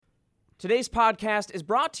Today's podcast is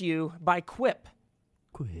brought to you by Quip.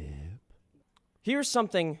 Quip. Here's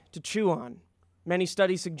something to chew on. Many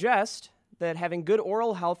studies suggest that having good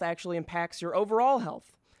oral health actually impacts your overall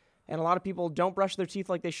health. And a lot of people don't brush their teeth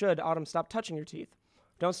like they should. Autumn, stop touching your teeth.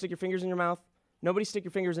 Don't stick your fingers in your mouth. Nobody stick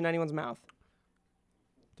your fingers in anyone's mouth.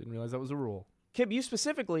 Didn't realize that was a rule. Kib, you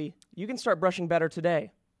specifically, you can start brushing better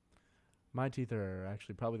today. My teeth are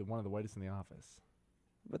actually probably one of the whitest in the office.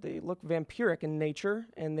 But they look vampiric in nature,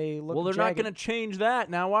 and they look Well, they're jagged. not going to change that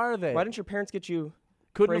now, are they? Why didn't your parents get you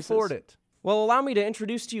Couldn't braces? afford it. Well, allow me to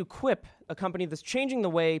introduce to you Quip, a company that's changing the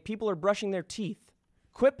way people are brushing their teeth.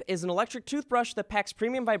 Quip is an electric toothbrush that packs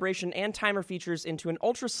premium vibration and timer features into an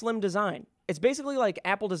ultra-slim design. It's basically like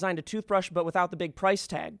Apple designed a toothbrush, but without the big price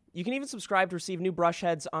tag. You can even subscribe to receive new brush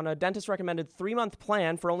heads on a dentist-recommended 3-month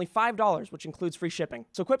plan for only $5, which includes free shipping.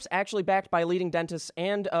 So Quip's actually backed by leading dentists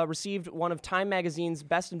and received one of Time Magazine's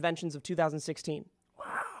best inventions of 2016. Wow.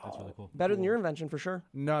 That's really cool. Better than your invention, for sure.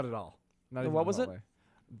 Not at all. Not even What was it? remotely.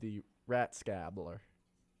 The rat scabbler.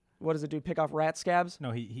 What does it do, pick off rat scabs?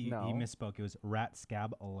 No, he No. misspoke. It was rat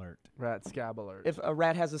scab alert. Rat scab alert. If a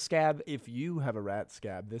rat has a scab, If you have a rat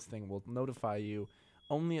scab, this thing will notify you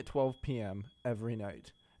only at 12 p.m. every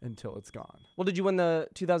night until it's gone. well, did you win the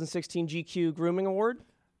 2016 GQ Grooming Award?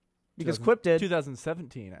 Because 2000 Quip did.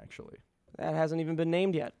 2017, actually. That hasn't even been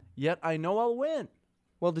named yet. Yet I know I'll win.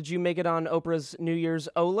 Well, did you make it on Oprah's New Year's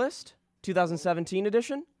O list, 2017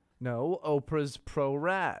 edition? No, Oprah's pro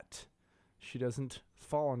rat. She doesn't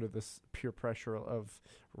fall under this peer pressure of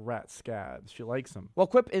rat scabs. She likes them. Well,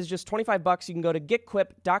 Quip is just $25. You can go to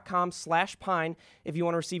getquip.com/pine if you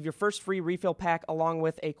want to receive your first free refill pack along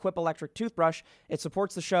with a Quip electric toothbrush. It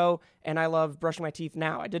supports the show, and I love brushing my teeth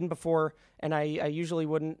now. I didn't before, and I usually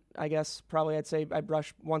wouldn't, I guess. Probably I'd say I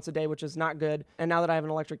brush once a day, which is not good. And now that I have an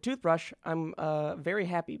electric toothbrush, I'm very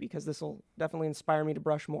happy because this will definitely inspire me to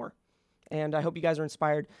brush more. And I hope you guys are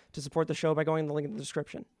inspired to support the show by going to the link in the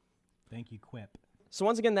description. Thank you, Quip. So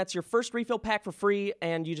once again, that's your first refill pack for free,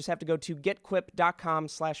 and you just have to go to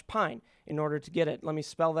getquip.com/pine in order to get it. Let me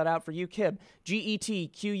spell that out for you, Kib.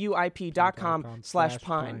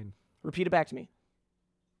 GETQUIP.com/pine. Repeat it back to me.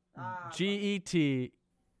 GET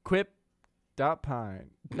quip.pine.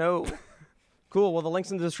 No. Cool. Well, the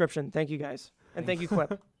link's in the description. Thank you, guys. And thank you,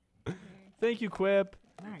 Quip. Thank you, Quip.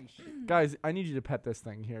 Nice. Guys, I need you to pet this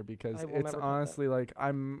thing here because I will it's never pet honestly like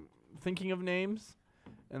I'm thinking of names,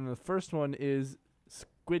 and the first one is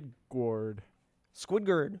Squidward.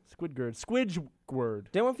 Squidgird. Squidward.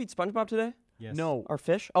 Did anyone feed SpongeBob today? Yes. No, Or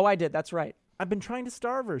fish? Oh, I did. That's right. I've been trying to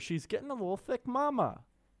starve her. She's getting a little thick mama.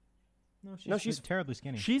 No, she's- she's terribly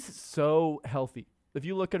skinny. She's so healthy. If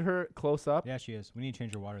you look at her close up, Yeah, she is. We need to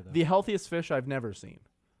change her water, though. the healthiest fish I've never seen.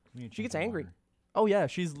 We need to She change gets her angry. water. Oh yeah,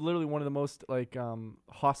 she's literally one of the most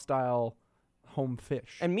hostile home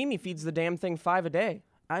fish. And Mimi feeds the damn thing 5 a day.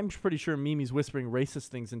 I'm pretty sure Mimi's whispering racist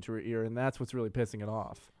things into her ear, and that's what's really pissing it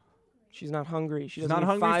off. She's not hungry. She She's doesn't not need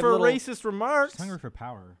hungry 5 for little... racist remarks. She's hungry for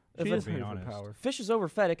power. If She it- is being hungry for honest. power. Fish is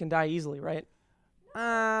overfed. It can die easily, right?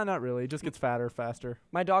 Not really. It just gets fatter faster.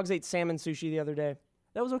 My dogs ate salmon sushi the other day,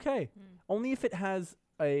 That was okay. Only if it has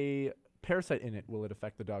a parasite in it will it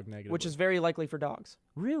affect the dog negatively. which is very likely for dogs.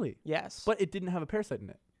 really, Yes. but it didn't have a parasite in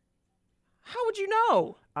it. How would you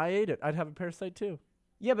know? I ate it. I'd have a parasite too.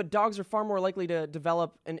 Yeah, but dogs are far more likely to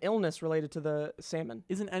develop an illness related to the salmon.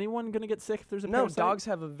 Isn't anyone gonna get sick if there's a No, parasite? dogs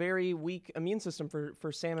have a very weak immune system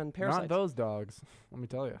for salmon parasites. Not those dogs. Let me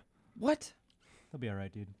tell you. What? They'll be all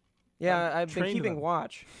right, dude. Yeah, I've been trained keeping them.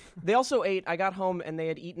 watch. They also ate, I got home and they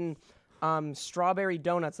had eaten strawberry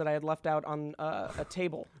donuts that I had left out on a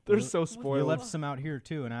table. They're You- so You spoiled. left some out here,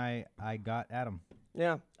 too, and I got at them.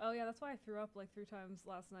 Yeah. Oh yeah, that's why I threw up like 3 times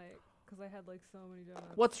last night because I had like so many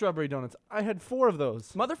donuts. What strawberry donuts? I had 4 of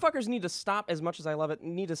those. Motherfuckers need to stop, as much as I love it,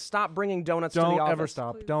 need to stop bringing donuts to the Don't office. ever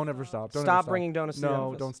stop. Please Don't ever stop. stop. Don't Stop ever stop. bringing donuts to the No,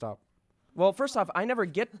 office. don't stop. Well, first off, I never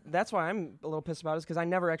get, that's why I'm a little pissed about it, is because I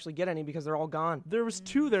never actually get any because they're all gone. There was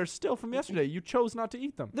 2 there still from yesterday. You chose not to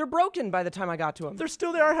eat them. They're broken by the time I got to them. They're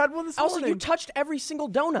still there. I had one this Also, morning. you touched every single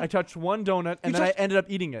donut. I touched one donut and You then I touched- ended up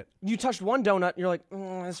eating it. You touched one donut, and you're like,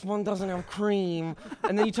 this one doesn't have cream.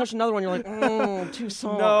 And then you touched another one, you're like, too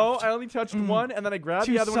soft. No, I only touched one and then I grabbed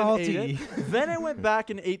Too the other one salty. and ate it. Then I went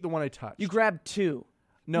back and ate the one I touched. You grabbed 2.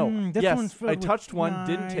 No, this yes, one's filled I with touched one,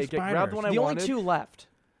 didn't nice take it, grabbed the one I The only wanted. 2 left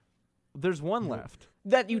There's one left.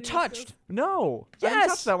 that you touched. No, I didn't Yes.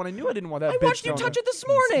 touch that one. I knew I didn't want that. I bitch watched you donut. touch it this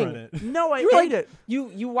morning. No, I You were ate like, it.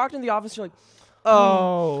 You walked in the office, you're like,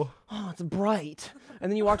 Oh. oh, it's bright.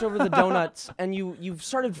 And then you walked over to the donuts and you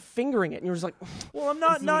started fingering it, and you were just like, Well, I'm This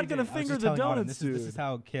is what not he gonna did. I was finger just the telling Autumn, donuts, this dude. is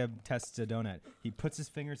how Kib tests a donut. He puts his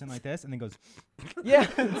fingers in like this and then goes. yeah,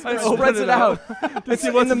 I spreads open it out. It's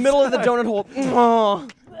in the middle of the donut hole. Oh.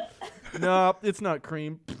 No, it's not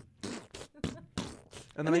cream.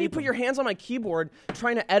 And then you put your hands on my keyboard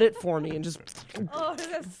trying to edit for me and just Oh,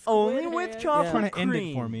 that's only squid with hand. chocolate Trying to cream. end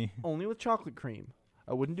it for me. Only with chocolate cream.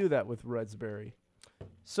 I wouldn't do that with raspberry.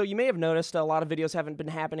 So you may have noticed a lot of videos haven't been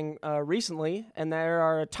happening recently, and there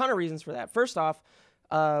are a ton of reasons for that. First off,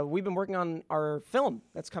 we've been working on our film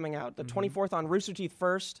that's coming out, the 24th on Rooster Teeth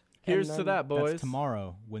First. Here's and to then- that, boys. That's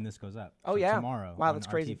tomorrow when this goes up. Oh, So yeah. tomorrow. Wow, on that's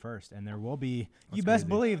RT crazy. First, and there will be. You That's best crazy.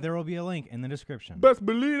 believe there will be a link in the description. Best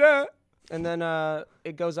believe that. And then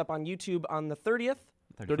it goes up on YouTube on the 30th.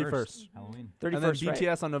 31st. Halloween. 31st, And then right?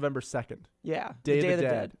 BTS on November 2nd. Yeah, Day the of Day the of the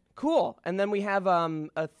Dead. Dead. Cool. And then we have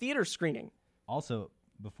a theater screening. Also,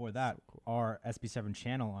 before that, our SB7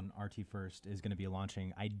 channel on RT First is going to be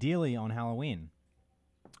launching ideally on Halloween.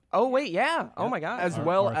 Oh, wait, yeah. Oh, Yep. my God. As Our-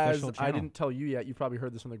 well our as, official I channel. didn't tell you yet, you probably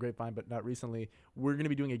heard this from the grapevine, but not recently, we're going to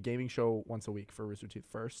be doing a gaming show once a week for Rooster Teeth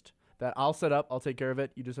First. That I'll set up, I'll take care of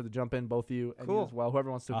it. You just have to jump in, both of you, and you Cool. as well, whoever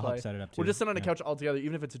wants to I'll play. help set it up too. We'll just sit on a Yeah. couch all together,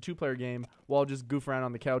 even if it's a 2-player game. We'll all just goof around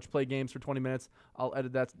on the couch, play games for 20 minutes. I'll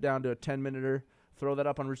edit that down to a 10-minuter, throw that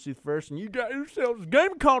up on Rooster Teeth First, and you got yourselves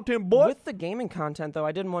game content, boy. With the gaming content, though,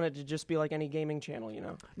 I didn't want it to just be like any gaming channel, you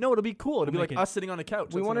know? No, it'll be cool. It'll We'll be like make it- us sitting on a couch. We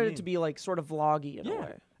That's what wanted I it to mean. be like sort of vloggy in a Yeah.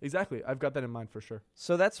 way. Exactly. I've got that in mind for sure.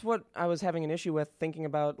 So that's what I was having an issue with, thinking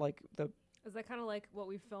about like the Is that kind of like what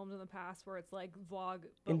we filmed in the past, where it's like vlog,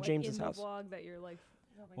 but In like James's in house. the vlog that you're like.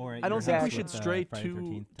 filming Or in at I don't your think we house should with, stray Friday the too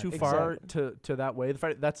 13th too type far Exactly. to that way.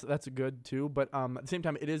 That's good too. But at the same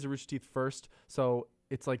time, it is a Rooster Teeth First, so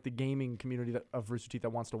it's like the gaming community of Rooster Teeth that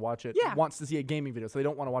wants to watch it. Yeah. Wants to see a gaming video, so they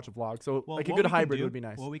don't want to watch a vlog. So Well, like a what good we can hybrid do- would be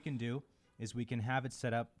nice. What we can do is we can have it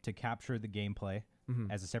set up to capture the gameplay Mhm.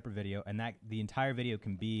 as a separate video, and that the entire video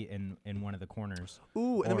can be in one of the corners.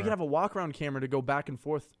 Ooh, and then we or- can have a walk around camera to go back and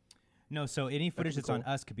forth. No, so any footage be that's on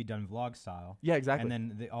cool. us could be done vlog style. Yeah, exactly.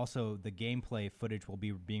 And then also the gameplay footage will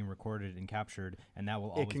be being recorded and captured, and that will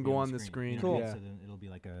always can be go on on the You screen, know, Cool. yeah. So then it'll be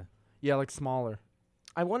like a. Yeah, like smaller.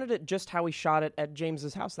 I wanted it just how we shot it at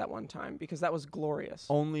James's house that one time because that was glorious.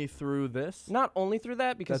 Only through this. Not only through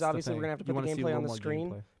that, because That's the obviously we're thing. gonna have to You put wanna the see a gameplay on little the more screen,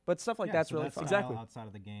 gameplay. but stuff like Yeah, that's so really fun. style Exactly. outside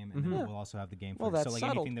of the game, and Mhm. then Yeah. we'll also have the game Well, footage. So that's like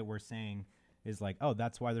subtle. anything that we're saying is like, oh,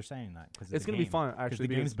 that's why they're saying that because It's gonna be fun Because actually. the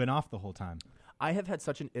because game's been off the whole time. I have had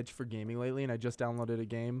such an itch for gaming lately, and I just downloaded a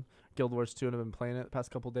game, Guild Wars 2, and I've been playing it the past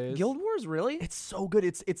couple days. Guild Wars, really? It's so good.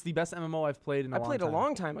 It's the best MMO I've played in a I long played time. a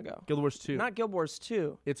long time ago. Guild Wars 2. Not Guild Wars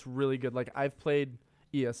 2. It's really good. Like I've played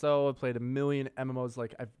ESO, I've played a million MMOs.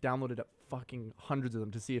 Like I've downloaded fucking hundreds of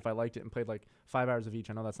them to see if I liked it and played like 5 hours of each.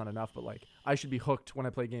 I know that's not enough, but like I should be hooked when I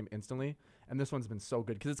play a game instantly. And this one's been so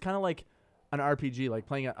good because it's kind of like an RPG, like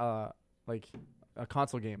playing a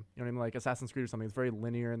console game. You know what I mean? Like Assassin's Creed or something. It's very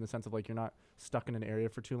linear in the sense of like you're not stuck in an area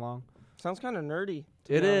for too long. Sounds kind of nerdy.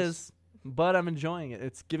 to It be honest. is, but I'm enjoying it.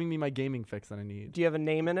 It's giving me my gaming fix that I need. Do you have a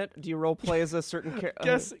name in it? Do you role play as a certain character?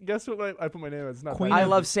 Guess what I put my name as? It's not Queen that I of-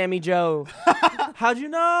 love Sammy Joe. How'd you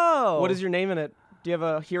know? What is your name in it? Do you have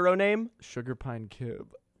a hero name? Sugar Pine Kib?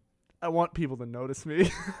 I want people to notice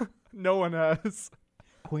me. No one has.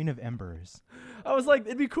 Queen of Embers. I was like,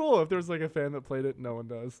 it'd be cool if there was like a fan that played it. No one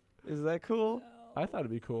does. Is that cool? I thought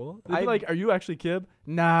it'd be cool. They'd I- be like, are you actually Kib?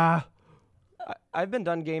 Nah. I've been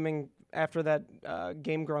done gaming after that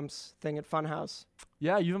Game Grumps thing at Funhouse.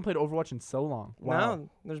 Yeah, you haven't played Overwatch in so long. Wow. No,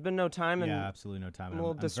 there's been no time. And Yeah, absolutely no time. I'm and a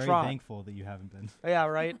little I'm very distraught. thankful that you haven't been. yeah,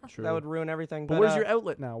 right. True. That would ruin everything. But where's your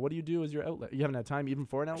outlet now? What do you do as your outlet? You haven't had time even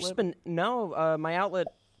for an I've outlet? just been my outlet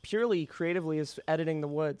purely creatively is editing the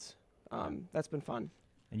woods. That's been fun.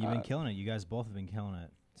 And you've been Uh, killing it. You guys both have been killing it.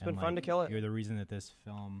 It's been fun to kill it. You're the reason that this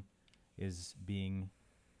film is being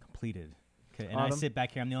completed. And I Autumn? sit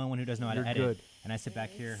back here. I'm the only one who doesn't know how You're to edit. good. And I sit back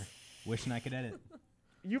here wishing I could edit.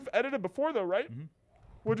 You've edited before though, right? Mhm.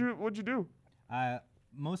 What'd you do?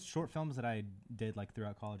 Most short films that I did like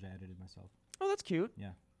throughout college, I edited myself. Oh, that's cute.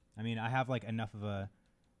 Yeah. I mean, I have like enough of a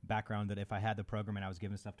background that if I had the program and I was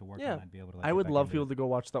given stuff to work Yeah. on, I'd be able to. Like, I get would back love into people it. to go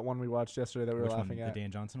watch that one we watched yesterday that we were Which one? laughing The at.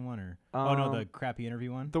 Dan Johnson one, or oh no, the Um, crappy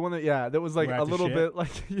interview one. The one that was like Where I a have to little shit? bit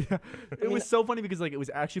like yeah. It mean- was so funny because like it was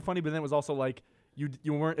actually funny, but then it was also like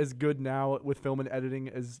you weren't as good now with film and editing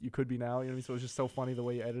as you could be now. You know what I mean? So it was just so funny the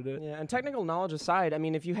way you edited it. Yeah, and technical knowledge aside, I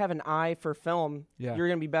mean, if you have an eye for film, Yeah. you're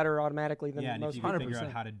gonna be better automatically than Yeah, and if most you people. can figure out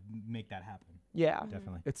 100%. how to make that happen, Yeah.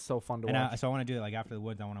 definitely. It's so fun to And watch. so I want to do it like after the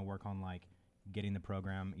woods. I want to work on like getting the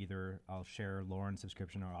program. Either I'll share Lauren's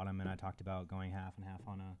subscription or Autumn and I talked about going half and half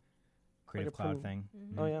on a Creative a Cloud prim- thing.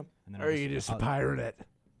 Mhm. Oh yeah. And then Or you just pirate it.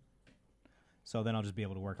 So then I'll just be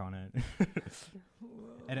able to work on it.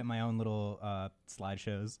 Edit my own little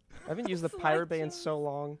slideshows. I haven't used the Pirate Bay in so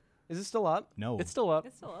long. Is it still up? No. It's still up.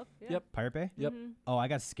 It's still up. Yeah. Yep. Pirate Bay? Yep. Mhm. Oh, I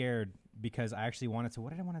got scared because I actually wanted to.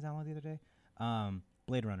 What did I want to download the other day?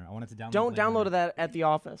 Blade Runner. I wanted to download. Don't Blade download Runner. that at the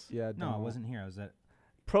office. Yeah. No, I don't. wasn't here. I was at.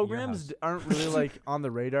 Programs house. aren't really like on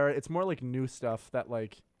the radar. It's more like new stuff that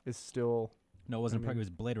like is still. No, it wasn't. I mean- It was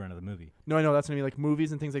Blade Runner, the movie. No, I know that's what I mean. Like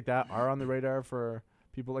movies and things like that are on the radar for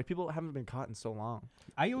people. Like people haven't been caught in so long.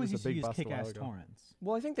 I always was a used to big use bust a while Kick-Ass ago. torrents.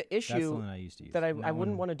 Well, I think the That's the issue one I used to use. that I And wouldn't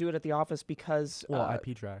one- want to do it at the office because Well,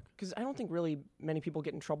 IP track. I don't think really many people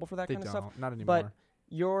get in trouble for that They kind of don't. stuff. Not anymore. But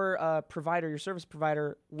your provider, your service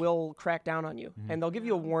provider, will crack down on you, Mhm. and they'll give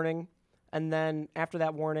you a Yeah. warning, and then after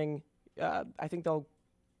that warning, I think they'll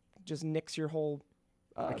just nix your whole.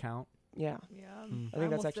 account. Yeah, Yeah. Mm. I think that's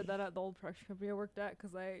almost actually. did that at the old production company I worked at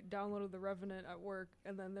because I downloaded the Revenant at work,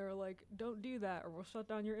 and then they were like, "Don't do that, or we'll shut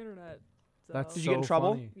down your internet." So That's Did you get in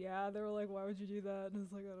trouble? funny. yeah, they were like, "Why would you do that?" And I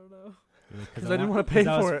was like, "I don't know." Because I didn't want to pay 'cause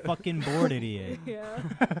I for was it. fucking bored, idiot. yeah.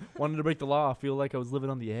 Wanted to break the law. Feel like I was living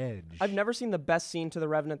on the edge. I've never seen the best scene to the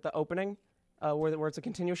Revenant, the opening, where it's a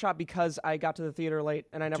continuous shot because I got to the theater late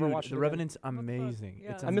and I never Dude, watched The it. again. Revenant's the fuck? amazing.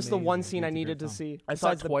 Yeah. It's I missed the one amazing. scene I It's a needed great to film. see. I saw it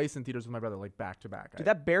Besides the- twice in theaters with my brother, like back to back. Dude,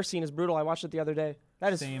 that bear scene is brutal. I watched it the other day.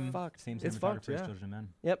 That is Same. fucked. Same It's fucked, cinematographer as yeah. Children of Men.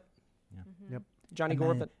 Mhm. Yep. Johnny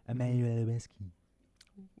Gorfit. Emmanuel Lubezki.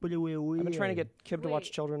 I've been trying to get Kib to watch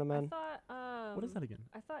Wait, Children of I Men. thought. What is that again?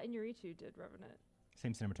 I thought Inuyuki did Revenant.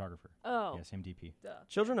 Same cinematographer. Oh. Yeah, same DP. Duh.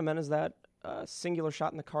 Children of Men is that singular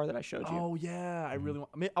shot in the car that I showed you. Oh yeah, I Mhm. really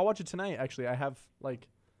want. I'll watch it tonight. Actually, I have like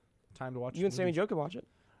time to watch. You and Sammy movies. Jo could watch it.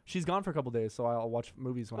 She's gone for a couple days, so I'll watch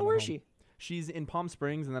movies when Oh, I'm where at is home. she? She's in Palm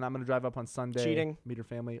Springs, and then I'm gonna drive up on Sunday. Cheating. Meet her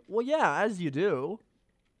family. Well, yeah, as you do.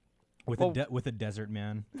 With Well- with a desert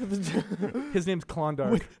man. His name's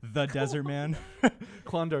Klondark. The desert man.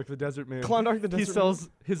 Klondark, the desert man. Klondike the Desert He Man. sells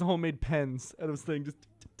his homemade pens out of his thing. Just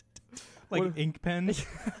Like What- ink pens.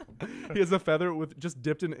 he has a feather with just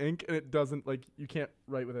dipped in ink, and it doesn't like you can't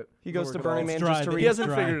write with it. He Doesn't goes to work at all. Burning Man It's just dry, to the read. He hasn't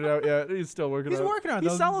dry. figured it out yet. He's still working He's on it. working on it.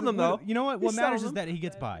 He's though. selling them, though. You know what? He's What matters selling is that he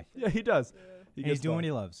gets by. Yeah, he does. Yeah. He And he's gets doing by. what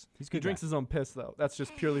he loves. He's He good. drinks his own piss though. That's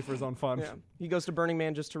just purely for his own fun. Yeah. He goes to Burning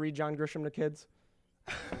Man just to read John Grisham to kids.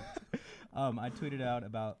 I tweeted out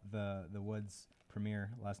about the Woods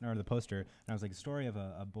premiere last night, or the poster, and I was like, story of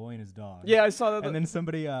a boy and his dog. Yeah, I saw that. And then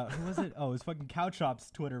somebody, who was it? Oh, it was fucking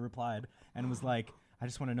Cowchop's Twitter replied and was like, I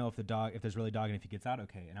just want to know if there's really a dog and if he gets out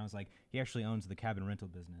okay. And I was like, he actually owns the cabin rental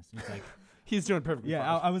business. And he's like, He's doing perfectly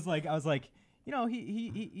yeah. fine. I was like, you know,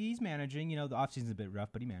 he's managing. You know, the off season's a bit rough,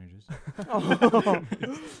 but he manages.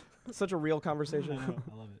 Such a real conversation.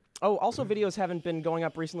 I love it. Oh, also videos haven't been going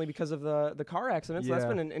up recently because of the car accident. So that's Yeah.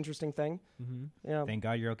 been an interesting thing. Mm-hmm. Yeah. Thank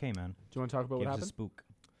God you're okay, man. Do you want to talk about what Gives a happened? spook.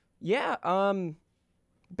 Yeah.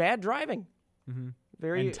 Bad driving. Mm-hmm.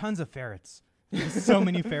 Very. And tons of ferrets. So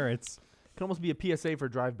many ferrets. Could almost be a PSA for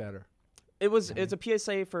drive better. It's a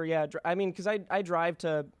PSA for I mean, because I drive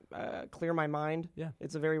to clear my mind. Yeah.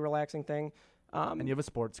 It's a very relaxing thing. And you have a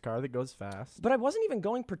sports car that goes fast. But I wasn't even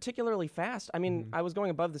going particularly fast. I mean, Mhm. I was going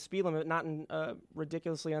above the speed limit, not in a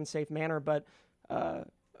ridiculously unsafe manner, but I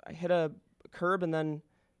hit a curb and then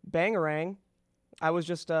bangarang. I was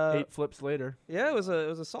just 8 flips later. yeah, it was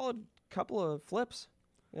a solid couple of flips.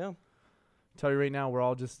 Yeah. Tell you right now, we're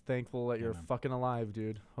all just thankful that Yeah, you're man. fucking alive,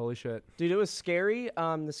 dude. Holy shit. Dude, it was scary.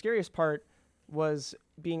 The scariest part was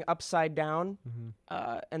being upside down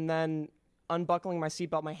Mm-hmm. and then unbuckling my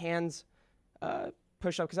seatbelt. My hands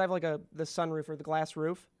pushed up because I have like the sunroof or the glass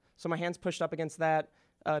roof. So my hands pushed up against that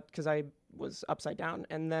because I was upside down.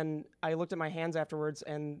 And then I looked at my hands afterwards,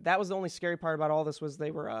 and that was the only scary part about all this was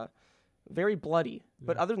they were very bloody.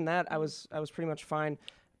 But Yeah. other than that, I was pretty much fine.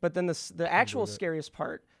 But then the actual believe it. scariest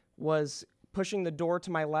part was pushing the door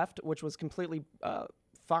to my left, which was completely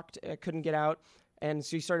fucked. I couldn't get out, and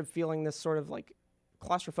so you started feeling this sort of like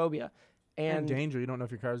claustrophobia. And And danger. You don't know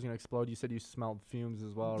if your car's gonna explode. You said you smelled fumes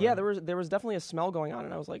as well. yeah, right? there was definitely a smell going on,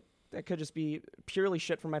 and I was like, that could just be purely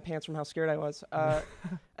shit from my pants from how scared I was.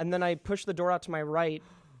 And then I pushed the door out to my right,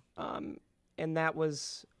 and that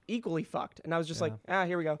was equally fucked. And I was just like,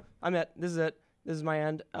 here we go. I'm it. This is it. This is my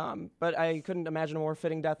end. But I couldn't imagine a more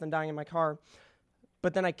fitting death than dying in my car.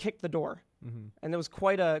 But then I kicked the door, Mm-hmm. and it was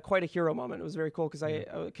quite a hero moment. It was very cool because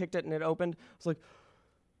I kicked it and it opened. I was like,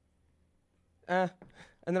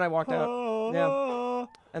 and then I walked out. Yeah.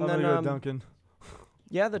 And then Duncan.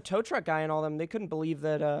 yeah, the tow truck guy and all them, they couldn't believe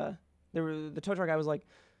that the tow truck guy was like,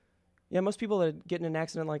 yeah, most people that get in an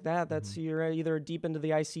accident like that, that's you're either deep into the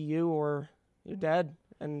ICU or you're dead.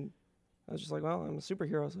 And I was just like, well, I'm a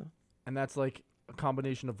superhero, so And that's like a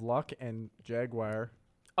combination of luck and Jaguar.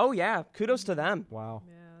 Oh yeah, kudos to them. Wow.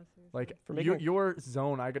 Yeah, seriously. Like For making your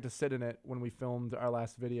zone, I got to sit in it when we filmed our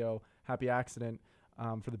last video, Happy Accident,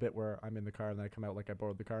 for the bit where I'm in the car and then I come out like I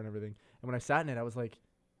borrowed the car and everything. And when I sat in it, I was like,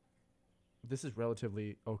 this is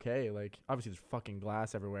relatively okay. Like, obviously there's fucking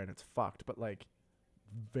glass everywhere and it's fucked, but like,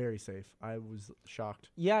 very safe. I was shocked.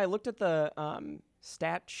 Yeah, I looked at the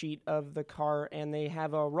stat sheet of the car, and they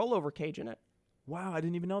have a rollover cage in it. Wow, I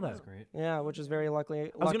didn't even know that. That's great. Yeah, which is very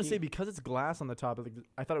lucky. I was gonna say because it's glass on the top, like,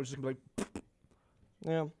 I thought it was just gonna be like,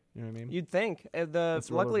 yeah, you know what I mean? you'd think. It's the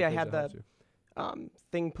Luckily, rollover I cage had that the helps you.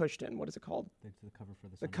 thing pushed in. What is it called? The cover for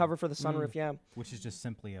the The sunroof, cover for the sunroof. Yeah. which is just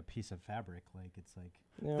simply a piece of fabric. Like it's like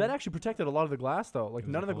Yeah. That actually protected a lot of the glass though. Like It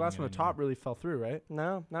was none of the glass holding from it the in, top really fell through, right?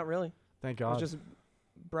 No, not really. Thank It was God. just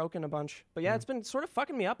broken a bunch. But yeah, Yeah. it's been sort of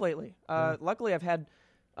fucking me up lately. Yeah. Luckily, I've had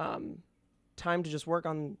time to just work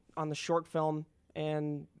on the short film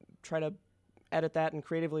and try to edit that, and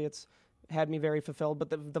creatively, it's had me very fulfilled. But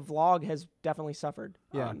the vlog has definitely suffered.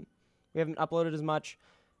 Yeah. We haven't uploaded as much.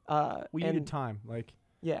 We and needed time. Like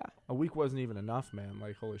yeah, a week wasn't even enough, man.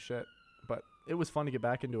 Like holy shit. But it was fun to get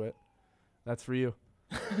back into it. That's for you.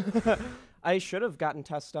 I should have gotten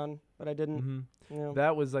tests done, but I didn't. Mm-hmm. You know.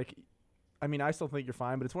 That was like, I mean, I still think you're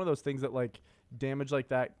fine, but it's one of those things that like damage like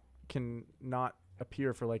that can not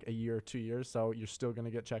appear for like a year or 2 years, so you're still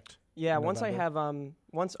gonna get checked. Yeah, in once I November. have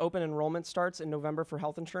once open enrollment starts in November for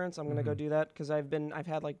health insurance, I'm gonna go Mhm. do that because I've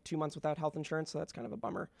had like 2 months without health insurance, so that's kind of a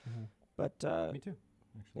bummer. But me too.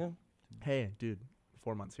 Actually. yeah. Hey, dude,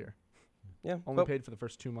 4 months here. yeah, Only but- paid for the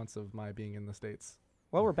first 2 months of my being in the States.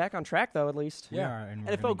 well, we're back on track though, at least. We Yeah. are, and, And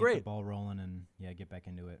we're it felt gonna get great. the ball rolling and get back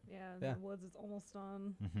into it. Yeah, Yeah. the woods is almost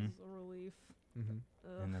done. Mhm. It's a relief. Mm-hmm.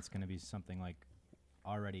 Ugh. And that's gonna be something like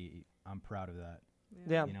already. I'm proud of that.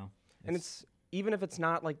 Yeah. You know, And it's even if it's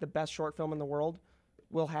not like the best short film in the world,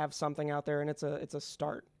 we'll have something out there, and it's a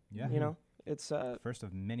start. yeah. You know, it's First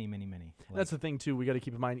of many, many, many. That's the thing too. We got to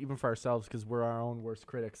keep in mind, even for ourselves, because we're our own worst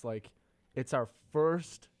critics. Like, it's our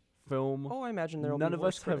first film. oh, I imagine there'll None be of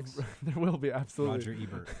worse us critics. have. There will be absolutely. Roger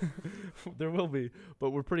Ebert. There will be,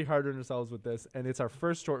 but we're pretty hard on ourselves with this, and it's our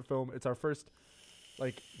first short film. It's our first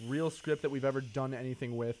like real script that we've ever done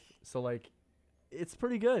anything with. So like, it's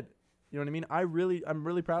pretty good. You know what I mean? I'm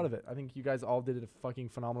really proud of it. I think you guys all did a fucking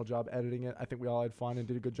phenomenal job editing it. I think we all had fun and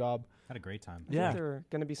did a good job. Had a great time. I Yeah. think there are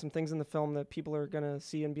going to be some things in the film that people are going to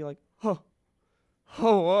see and be like, oh,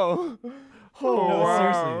 whoa. Oh, No,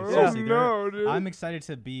 wow. seriously, Oh, no, dude. I'm excited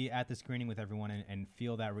to be at the screening with everyone and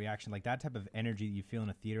feel that reaction, like that type of energy that you feel in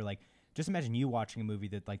a theater. Like, just imagine you watching a movie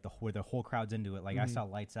that like where the whole crowd's into it. Like I Mhm. saw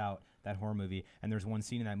Lights Out, that horror movie, and there's one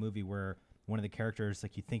scene in that movie where one of the characters,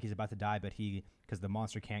 like you think he's about to die, but because the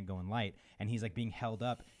monster can't go in light, and he's like being held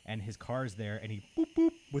up, and his car's there, and he boop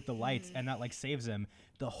boop with the lights, and that like saves him.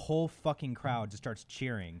 The whole fucking crowd just starts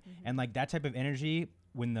cheering, and like that type of energy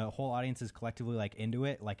when the whole audience is collectively like into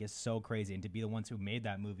it, like is so crazy. And to be the ones who made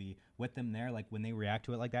that movie with them there, like when they react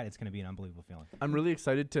to it like that, it's gonna be an unbelievable feeling. I'm really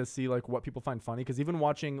excited to see like what people find funny, because even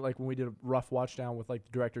watching like when we did a rough watch down with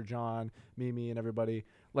like director John, Mimi, and everybody,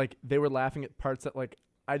 like they were laughing at parts that like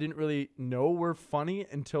I didn't really know were funny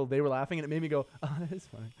until they were laughing, and it made me go, "Oh, that is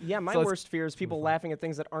funny." Yeah, my So it's worst fear is people fun. laughing at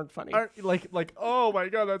things that aren't funny. Like, oh my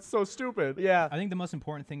god, that's so stupid. Yeah. I think the most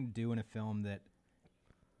important thing to do in a film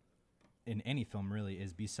in any film really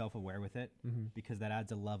is be self-aware with it, because that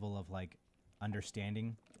adds a level of like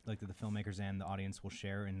understanding like that the filmmakers and the audience will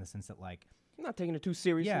share, in the sense that like I'm not taking it too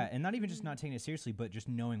seriously. yeah, and not even just not taking it seriously, but just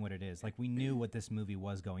knowing what it is. Like we knew what this movie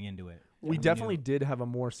was going into it. We And definitely knew- did have a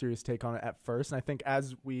more serious take on it at first, and I think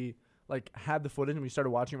as we like had the footage and we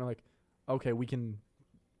started watching, we're like, okay, we can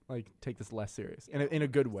like take this less serious in a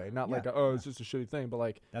good way, not like Yeah. oh, it's just a shitty thing, but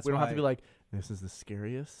like That's we don't have why- to be like, this is the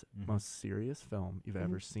scariest, Mhm. most serious film you've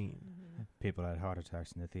ever seen. People had heart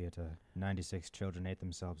attacks in the theater. 96 children ate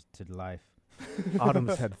themselves to life.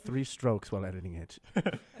 Autumn's had 3 strokes while editing it.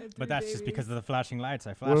 But that's just because of the flashing lights.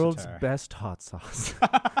 I flashed World's at her. best hot sauce.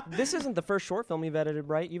 This isn't the first short film you've edited,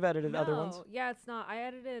 right? You've edited other ones. No, yeah, it's not.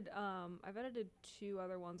 I've edited 2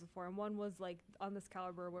 other ones before, and one was like on this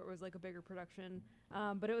caliber where it was like a bigger production,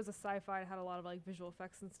 but it was a sci-fi. It had a lot of like visual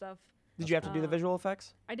effects and stuff. Did you have to do the visual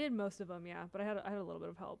effects? I did most of them, yeah, but I had a little bit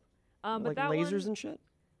of help. But Like that lasers one, and shit?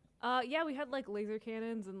 yeah, we had like laser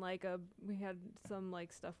cannons and like we had some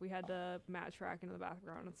like stuff. We had to matte track into the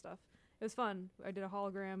background and stuff. It was fun. I did a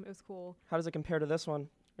hologram. It was cool. How does it compare to this one?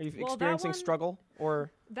 Are you Well, that experiencing one- struggle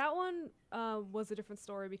or That one was a different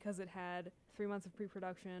story because it had 3 months of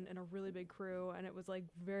pre-production and a really big crew, and it was like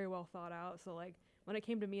very well thought out. So like when it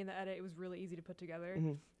came to me in the edit, it was really easy to put together,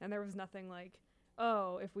 Mhm. and there was nothing like,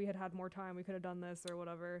 oh, if we had had more time, we could have done this or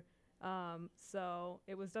whatever. So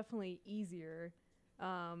it was definitely easier.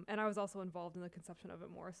 And I was also involved in the conception of it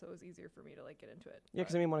more, so it was easier for me to like get into it. Yeah,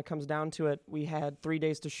 because I mean, when it comes down to it, we had 3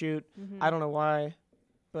 days to shoot. Mm-hmm. I don't know why,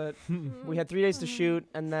 but we had 3 days to shoot,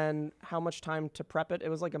 and then how much time to prep it? It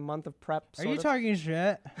was like a month of prep. Are you talking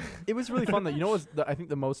shit? It was really fun. Though. You know, what was I think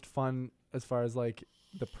the most fun as far as like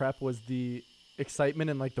the prep was the excitement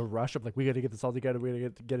and like the rush of like we got to get this all together. We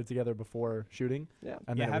got to get it together before shooting. Yeah,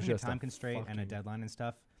 And Yeah, then it was having a just time constraint and a fucking- deadline and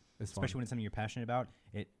stuff, it's especially fun. when it's something you're passionate about,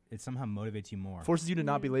 it somehow motivates you more. Forces you to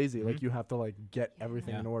not be Mhm. lazy. Like Mhm. you have to like get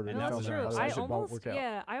everything Yeah. in order. And to No, that's film that's it, true. true. otherwise I it won't almost, work out.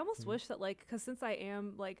 yeah, I almost Mhm. wish that like, because since I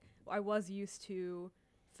am like, I was used to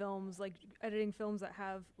films like editing films that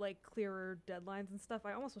have like clearer deadlines and stuff.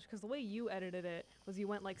 I almost wish, because the way you edited it was you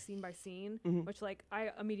went like scene by scene, Mhm. which like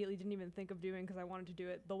I immediately didn't even think of doing because I wanted to do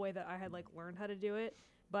it the way that I had like learned how to do it.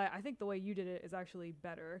 But I think the way you did it is actually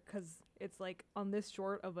better because it's like on this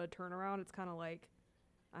short of a turnaround, it's kind of like,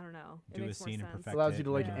 I don't know. It Do a makes more scene and sense. perfect Allows it you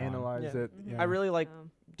to like Yeah. analyze Yeah. it. Mhm. Yeah. I really like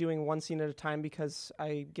Um, doing one scene at a time because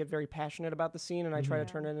I get very passionate about the scene, and I try Mhm.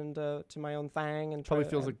 to turn it into my own thing. And probably try to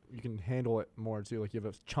feels add- like you can handle it more too. Like you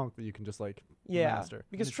have a chunk that you can just like yeah, master.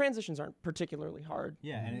 because it's- transitions aren't particularly hard.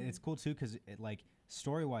 Yeah, and Mhm. it's cool too because it like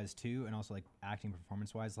story-wise too, and also like acting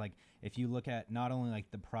performance-wise. Like if you look at not only like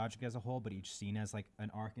the project as a whole, but each scene as like an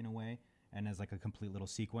arc in a way, and as like a complete little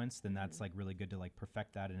sequence, then that's Mhm. like really good to like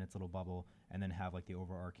perfect that in its little bubble, and then have like the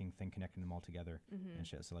overarching thing connecting them all together mhm. and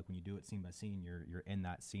shit. So like when you do it scene by scene, you're in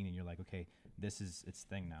that scene, and you're like, okay, this is its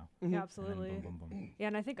thing now. Mhm. Yeah, And then absolutely. boom, boom, boom. Yeah,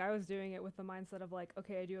 and I think I was doing it with the mindset of like,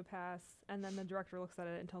 okay, I do a pass, and then the director looks at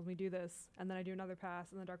it and tells me do this, and then I do another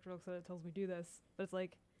pass, and the director looks at it and tells me do this. But it's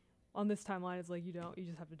like, on this timeline, it's like you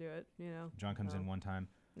just have to do it, you know? John comes in Oh. one time.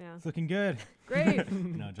 Yeah. It's looking good. Great.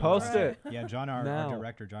 No, John's Post awesome. it. Yeah, John, our Now.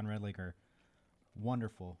 director, John Redlaker,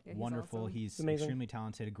 wonderful, Yeah, he's wonderful. awesome. He's Amazing. extremely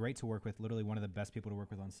talented, great to work with. Literally one of the best people to work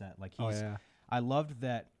with on set. Like Oh he's, yeah. I loved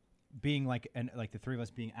that being like, and like the three of us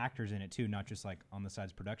being actors in it too, not just like on the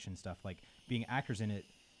sides production stuff. Like being actors in it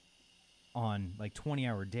on like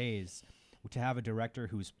 20-hour days. To have a director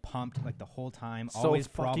who's pumped like the whole time, So always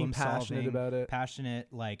fucking problem passionate solving, about it. passionate,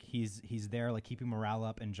 like he's there like keeping morale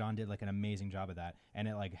up, and John did like an amazing job of that, and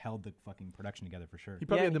it like held the fucking production together for sure. He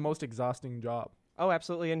probably Yeah, had the and- most exhausting job. Oh,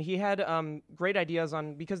 absolutely. And he had great ideas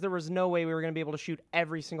on, because there was no way we were going to be able to shoot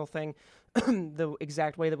every single thing the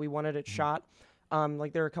exact way that we wanted it Mhm. shot.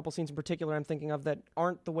 Like there are a couple scenes in particular I'm thinking of that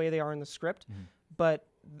aren't the way they are in the script, Mhm. but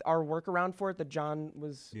our workaround for it that John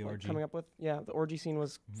was The like, orgy. coming up with, yeah, the orgy scene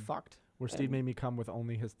was Mhm. fucked. Where Steve And- made me come with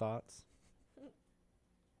only his thoughts.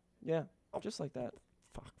 Yeah, just like that.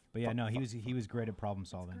 Fuck. But yeah, Fuck, no, he fuck, was great at problem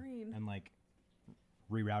solving green. and like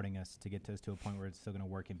rerouting us to get us to a point where it's still gonna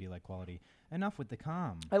work and be like quality. Enough with the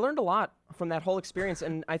calm. I learned a lot from that whole experience,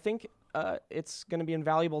 and I think it's going to be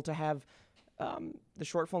invaluable to have the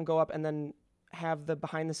short film go up and then have the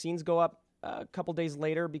behind the scenes go up a couple days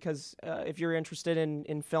later, because if you're interested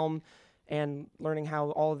in film and learning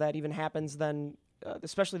how all of that even happens, then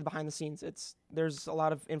especially the behind the scenes, there's a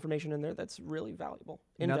lot of information in there that's really valuable.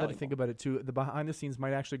 Now that I Invaluable. think about it too, the behind the scenes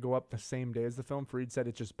might actually go up the same day as the film. Fareed said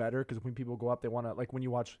it's just better because when people go up, they want to, like when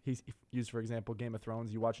you watch, he's used for example Game of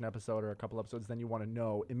Thrones, you watch an episode or a couple episodes, then you want to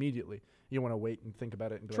know immediately. You don't want to wait and think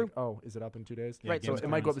about it and be True. like, oh, is it up in 2 days? Right, Game so of it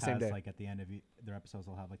might go up Thrones the same has, day. Like at the end of their episodes,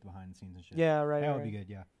 they'll have like the behind the scenes and shit. Yeah, right. that right, would be right.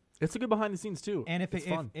 good. Yeah. It's a good behind the scenes too. And if it's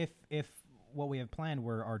fun. if what we have planned,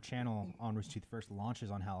 where our channel on Rooster Teeth First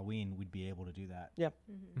launches on Halloween, we'd be able to do that.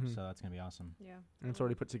 Mm-hmm. Mhm. So that's gonna be awesome. Yeah. And it's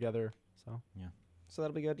already put together. So So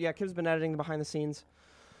that'll be good. Yeah, Kib's been editing the behind the scenes,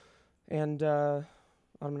 and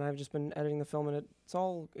Autumn and I have just been editing the film, and it's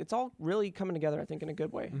all really coming together, I think, in a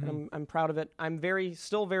good way. Mhm. And I'm proud of it. I'm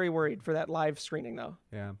still very worried for that live screening though.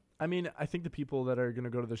 yeah, I mean, I think the people that are gonna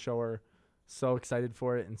go to the show are so excited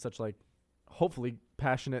for it and such like, hopefully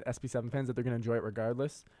passionate SB7 fans that they're gonna enjoy it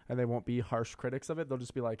regardless, and they won't be harsh critics of it. They'll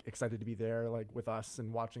just be like excited to be there, like with us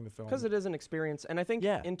and watching the film. Because it is an experience. And I think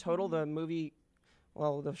Yeah. in total, the movie,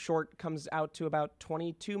 well, the short comes out to about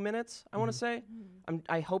 22 minutes, I want Mhm. to say.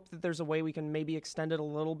 I hope that there's a way we can maybe extend it a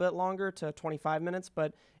little bit longer to 25 minutes,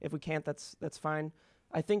 but if we can't, that's fine.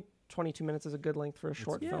 I think 22 minutes is a good length for a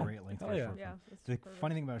short It's a film. great length Hell for a yeah. short Yeah. film. That's The perfect.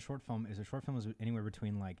 funny thing about a short film is anywhere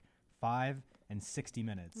between like 5 and 60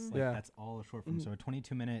 minutes. Mhm. Like Yeah. that's all a short film. Mhm. So a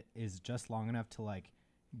 22-minute is just long enough to like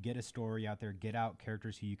get a story out there, get out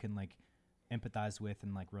characters who you can like empathize with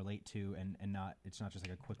and like relate to, and not it's not just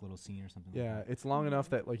like a quick little scene or something. Yeah, like that. it's long enough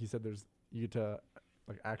Mhm. that, like you said, you get to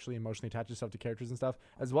like actually emotionally attach yourself to characters and stuff,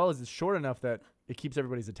 as well as it's short enough that it keeps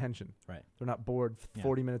everybody's attention. Right. They're not bored Yeah.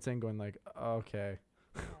 40 minutes in going like, okay.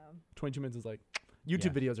 Yeah. 22 minutes is like,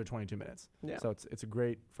 YouTube Yeah. videos are 22 minutes. Yeah. So it's a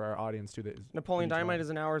great for our audience too. That is Napoleon binge Dynamite watch. is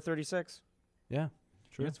an hour 36. Yeah.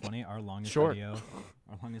 You know what's funny? Our longest Short. video,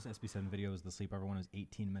 our longest SB7 video was the sleepover one. Was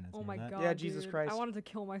 18 minutes. Oh my Remember that? god. Yeah, Jesus dude. Christ. I wanted to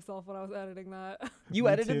kill myself when I was editing that. You Me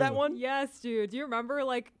edited that too. one? Yes, dude. Do you remember,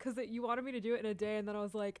 like, because you wanted me to do it in a day, and then I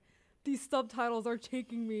was like, these subtitles are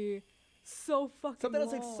taking me so fucking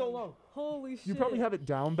Subtitles take long. so long. Holy shit. You probably have it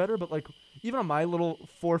down better, but like even on my little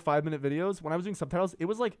 4 or 5 minute videos, when I was doing subtitles, it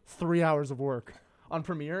was like 3 hours of work. On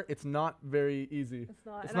Premiere, it's not very easy. It's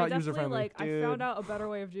not. It's and not I definitely, user-friendly. like, I Dude. found out a better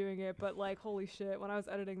way of doing it, but, like, holy shit. When I was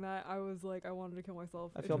editing that, I was like, I wanted to kill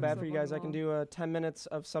myself. I It feel took bad so for you guys. I fucking can long. do 10 minutes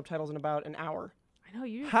of subtitles in about an hour. I know,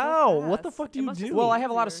 you do it How? So What the fast. fuck do It you must just do? be Well, I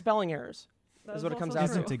have a lot of easier. spelling errors. That is what it also comes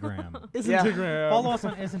true. out to. Isntagram. Instagram. Follow us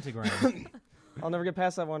on Isntagram. I'll never get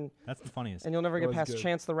past that one, That's the funniest. and you'll never That get was past good.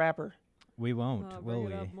 Chance the Rapper. We won't, Bring will it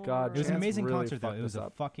we? up more. God, It was an Chance amazing really concert, though. fucked It was us a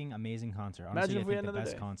up. fucking amazing concert. Imagine Honestly, if we I had think the another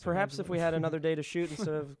best day. concert. Perhaps if we had another day to shoot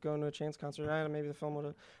instead of going to a Chance concert, maybe the film would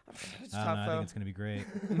have. It's I don't tough, know, I though. think it's gonna be great.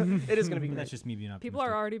 It is going to be But great. that's just me being optimistic. People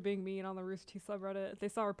are already being mean on the Rooster Teeth subreddit. They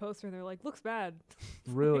saw our poster and they're like, looks bad.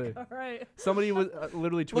 Really? All right. Somebody was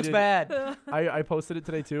literally tweeted. Looks bad. I posted it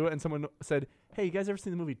today too, and someone said, "Hey, you guys ever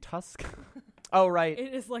seen the movie Tusk?" Oh, right.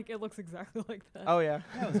 It is like, it looks exactly like that. Oh, yeah.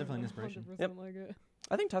 Yeah, it was definitely an inspiration. 100% Yep. like it.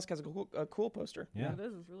 I think Tusk has a cool poster. Yeah. It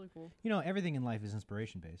is. It's really cool. You know, everything in life is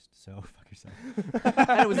inspiration based. So fuck yourself.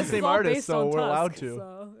 And it was the This is same all artist, based so on we're allowed Tusk, to.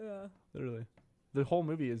 So, yeah. Literally, the whole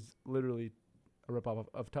movie is literally a ripoff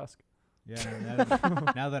of Tusk. Yeah.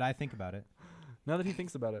 Now that I think about it, Now that he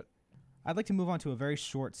thinks about it, I'd like to move on to a very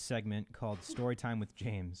short segment called Storytime with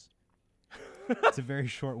James. It's a very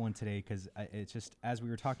short one today because it's just as we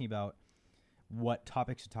were talking about what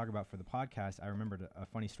topics to talk about for the podcast, I remembered a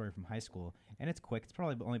funny story from high school, and it's quick. It's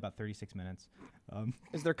probably only about 36 minutes.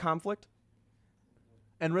 Is there conflict?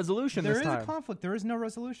 and resolution There this is time. a conflict. There is no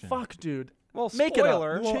resolution. Fuck, dude. Well, Make it up.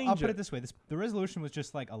 spoiler. Well, I'll Change put it. it this way: the resolution was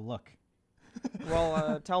just like a look.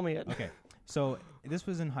 Well, tell me it. Okay, so this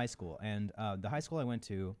was in high school, and the high school I went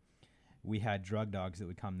to, we had drug dogs that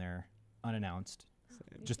would come there unannounced.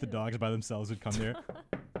 Just the dogs by themselves would come there.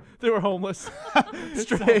 They were homeless.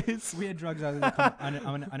 Strays. We had drug dogs that would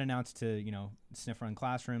come unannounced to, you know, sniff around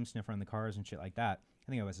classrooms, sniff around the cars and shit like that. I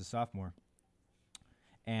think I was a sophomore.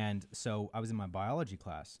 And so I was in my biology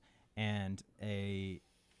class, and an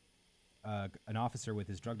officer with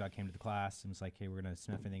his drug dog came to the class and was like, hey, we're going to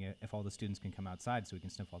sniff anything if all the students can come outside so we can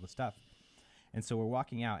sniff all the stuff. And so we're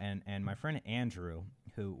walking out, and my friend Andrew,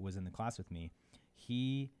 who was in the class with me,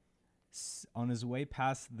 he, on his way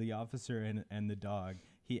past the officer and the dog,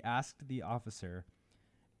 he asked the officer,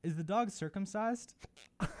 is the dog circumcised?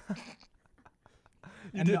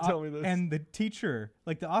 You did tell me this. And the teacher,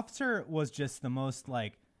 like the officer was just the most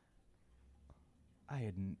like, I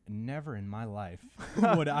had never in my life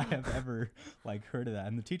would I have ever like heard of that.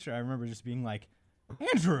 And the teacher, I remember just being like,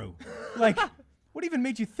 Andrew, like, what even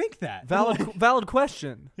made you think that? Valid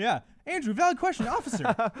question. Yeah, Andrew, valid question,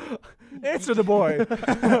 officer. Answer the boy.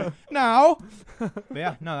 No. But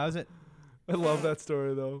yeah, no, that was it. I love that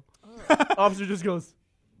story though. Officer just goes,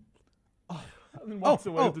 and then walks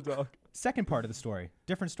away with the dog. Second part of the story,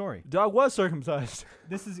 different story. Dog was circumcised.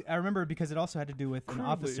 This is I remember because it also had to do with an Crudely.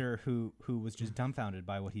 officer who was just dumbfounded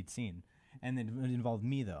by what he'd seen, and then it involved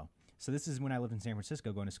me though. So this is when I lived in San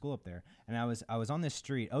Francisco, going to school up there, and I was on this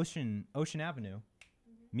street, Ocean Avenue.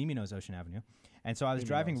 Mimi knows Ocean Avenue, and so I was Mimi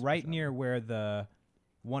driving knows right Ocean near where the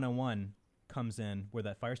 101 comes in, where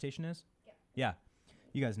that fire station is. Yeah.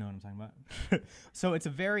 You guys know what I'm talking about. So it's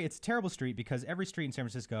a terrible street because every street in San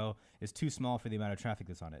Francisco is too small for the amount of traffic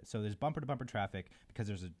that's on it. So there's bumper to bumper traffic because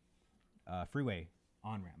there's a freeway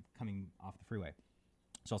on ramp coming off the freeway.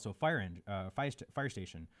 There's also a fire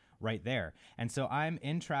station right there. And so I'm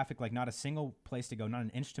in traffic, like not a single place to go, not an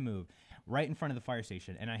inch to move, right in front of the fire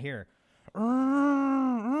station. And I hear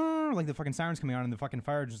like the fucking sirens coming on and the fucking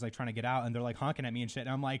fire just like trying to get out, and they're like honking at me and shit. And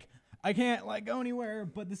I'm like, I can't like go anywhere,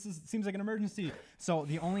 but seems like an emergency. So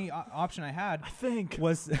the only option I had, I think.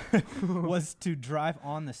 was to drive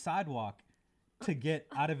on the sidewalk to get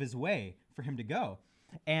out of his way for him to go.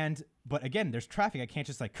 But again, there's traffic. I can't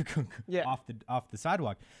just like off the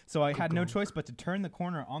sidewalk. So I had no choice but to turn the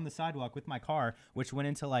corner on the sidewalk with my car, which went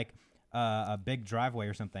into like a big driveway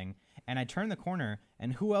or something. And I turned the corner,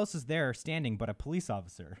 and who else is there standing but a police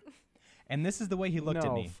officer? And this is the way he looked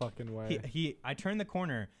at me. No fucking way. I turned the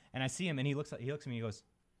corner and I see him, and he looks at me. He goes,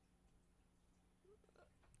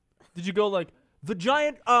 Did you go like the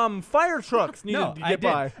giant fire trucks needed "No, to I get did."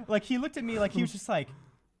 by? Like he looked at me like he was just like,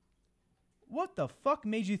 "What the fuck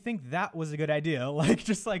made you think that was a good idea?" Like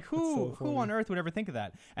just like who so funny. on earth would ever think of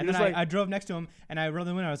that? And You're then just like- I drove next to him and I rolled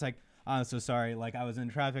the window. I was like, "I'm so sorry. Like I was in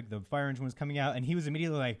traffic. The fire engine was coming out," and he was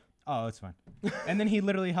immediately like, oh, it's fine. And then he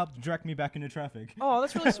literally helped direct me back into traffic. Oh,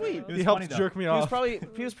 that's really sweet. It was He funny, helped though. jerk me He was off.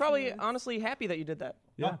 probably honestly happy that you did that.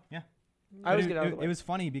 Yeah. Oh, yeah. I always But get out of the way. it was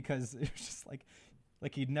funny because it was just like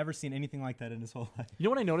he'd never seen anything like that in his whole life. You know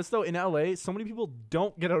what I noticed though? In LA, so many people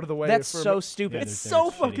don't get out of the way. That's for so stupid. Yeah, It's they're so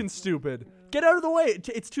shitty. fucking stupid. Get out of the way.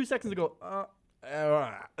 It's 2 seconds to go.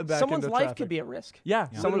 Back Someone's into life traffic. could be at risk. Yeah.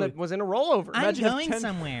 Someone literally. that was in a rollover. Imagine if 10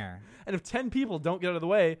 somewhere. And if 10 people don't get out of the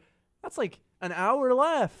way, that's like an hour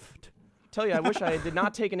left. Tell you, I wish I did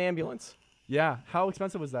not take an ambulance. Yeah. How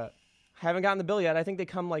expensive was that? Haven't gotten the bill yet. I think they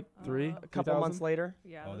come like Three? a couple 3,000? months later.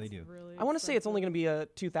 Yeah, Oh, they that's do. Really I want to say it's only going to be a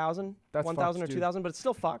 2,000, That's 1,000 or fucked, dude. 2,000, but it's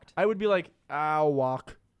still fucked. I would be like, I'll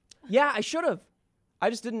walk. Yeah, I should have. I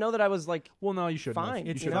just didn't know that I was like, Well, no, you shouldn't. have. Fine.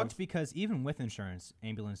 You It's should fucked because even with insurance,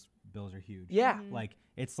 ambulance bills are huge. yeah. Like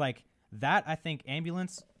it's like that. I think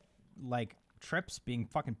ambulance, like trips being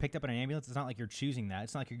fucking picked up in an ambulance. It's not like you're choosing that.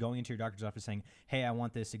 It's not like you're going into your doctor's office saying, "Hey, I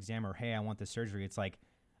want this exam," or "Hey, I want this surgery." It's like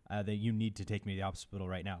that you need to take me to the hospital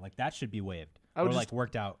right now. Like that should be waived. I would or just like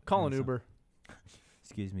worked out. Call and an so- Uber.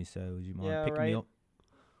 Excuse me, so would you mind Yeah, picking right. me up?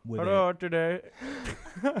 With Hello today.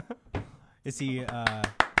 Is he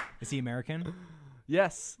American?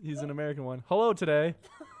 Yes, he's an American one. Hello today.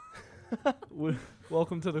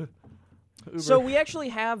 Welcome to the Uber. So we actually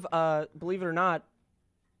have, believe it or not,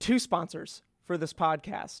 2 sponsors for this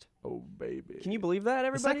podcast. Oh, baby. Can you believe that,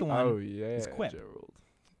 everybody? second one Oh, yeah. is Quip. Gerald.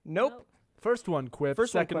 Nope. First one, Quip.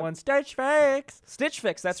 First one, Second Quip. one, Stitch Fix. Stitch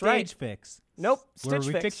Fix, that's Stage right. Fix. Nope, Where Stitch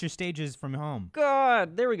we Fix. fix your stages from home.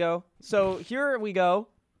 God, there we go. So here we go.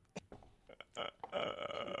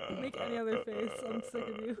 Make any other face. I'm sick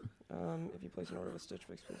of you. If you place an order with Stitch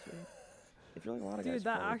Fix, please. If you're like a lot of guys, Dude,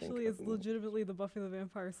 that probably actually think is of me. legitimately the Buffy the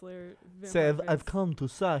Vampire Slayer. Say, vampire I've face. come to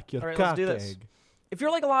suck your All right, let's cock do this. egg. If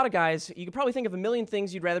you're like a lot of guys, you could probably think of a million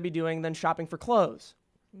things you'd rather be doing than shopping for clothes.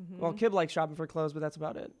 Well, Kib likes shopping for clothes, but that's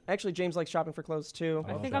about it. Actually, James likes shopping for clothes too.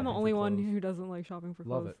 I I love think I'm the shopping only for one clothes. who doesn't like shopping for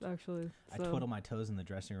Love clothes, actually. I So. twiddle my toes in the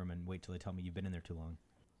dressing room and wait till they tell me you've been in there too long.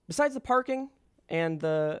 Besides the parking and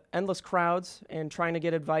the endless crowds and trying to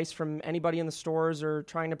get advice from anybody in the stores or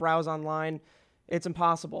trying to browse online, it's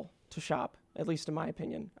impossible to shop, at least in my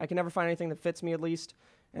opinion. I can never find anything that fits me, at least,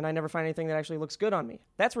 and I never find anything that actually looks good on me.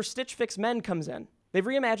 That's where Stitch Fix Men comes in. They've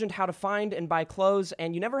reimagined how to find and buy clothes,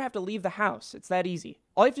 and you never have to leave the house. It's that easy.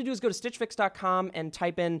 All you have to do is go to stitchfix.com and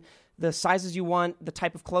type in the sizes you want, the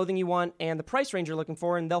type of clothing you want, and the price range you're looking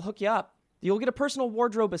for, and they'll hook you up. You'll get a personal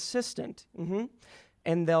wardrobe assistant,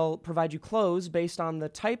 and they'll provide you clothes based on the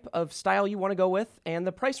type of style you want to go with and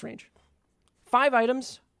the price range. 5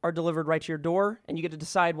 items are delivered right to your door, and you get to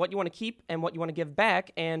decide what you want to keep and what you want to give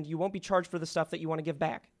back, and you won't be charged for the stuff that you want to give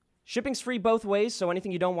back. Shipping's free both ways, so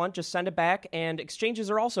anything you don't want, just send it back, and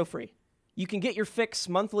exchanges are also free. You can get your fix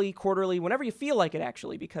monthly, quarterly, whenever you feel like it,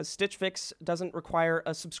 actually, because Stitch Fix doesn't require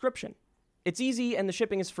a subscription. It's easy, and the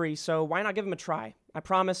shipping is free, so why not give them a try? I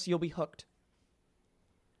promise you'll be hooked.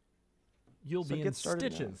 You'll So be get in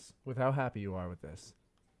started now. stitches with how happy you are with this.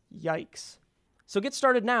 Yikes. So get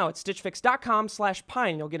started now at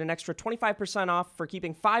stitchfix.com/pine. You'll get an extra 25% off for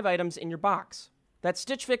keeping 5 items in your box. That's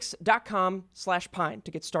stitchfix.com/pine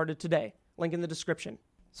to get started today. Link in the description.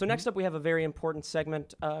 So next up, we have a very important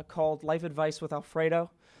segment called Life Advice with Alfredo.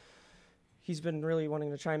 He's been really wanting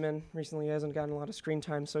to chime in. Recently, he hasn't gotten a lot of screen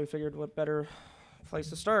time, so we figured what better place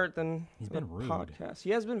to start than He's the been rude. podcast.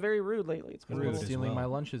 He has been very rude lately. It's been a Rude little, as Stealing well. my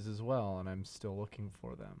lunches as well, and I'm still looking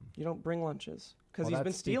for them. you don't bring lunches because Well, he's been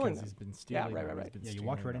that's stealing because them. He's been stealing right, them. right, He's been Yeah, you stealing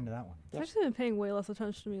walked right them. into that one. He's actually been paying way less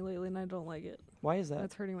attention to me lately, and I don't like it. Why is that?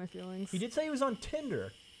 That's hurting my feelings. He did say he was on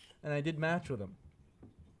Tinder, and I did match with him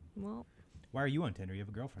Well, Why are you on Tinder? You have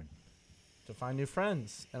a girlfriend. to find new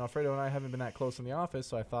friends. And Alfredo and I haven't been that close in the office,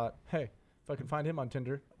 so I thought, hey, if I can find him on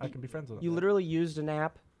Tinder, I can be friends with him. You literally used an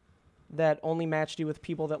app that only matched you with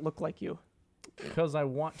people that look like you. Because I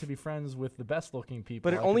want to be friends with the best looking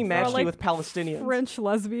people. But it I only can matched find. like you with Palestinians. French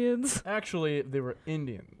lesbians. Actually, they were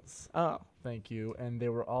Indians. Oh. Thank you. And they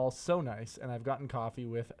were all so nice, and I've gotten coffee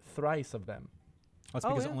with thrice of them. Well, it's Oh,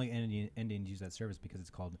 because yeah. only Indians use that service because it's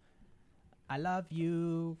called I love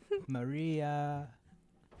you, Maria.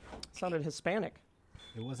 Sounded Hispanic.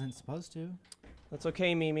 It wasn't supposed to. That's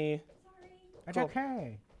okay, Mimi. It's Cool.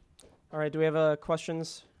 okay. All right, do we have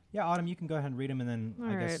questions? Yeah, Autumn, you can go ahead and read them, and then All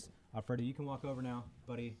I right. guess Alfredo, you can walk over now,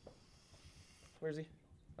 buddy. Where's he?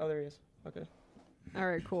 Oh, there he is. Okay. All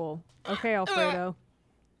right, cool. Okay, Alfredo.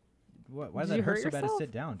 Why Did does that you hurt hurt so bad to yourself?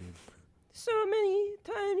 sit down, dude? So many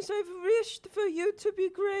times I've wished for you to be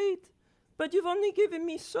great, but you've only given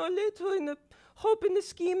me so little in the hope in the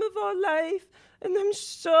scheme of our life, and I'm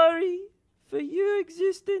sorry for your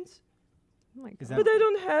existence, Oh my Is God. that- but I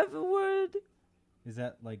don't have a word. Is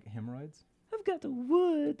that like hemorrhoids? I've I've got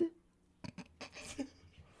wood.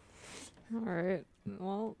 All right.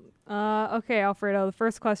 Well, okay, Alfredo. The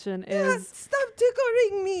first question is. Stop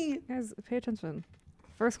tickling me. Guys, pay attention.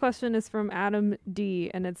 First question is from Adam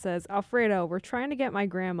D, and it says, Alfredo, we're trying to get my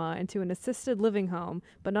grandma into an assisted living home,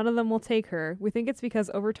 but none of them will take her. We think it's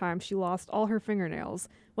because over time she lost all her fingernails.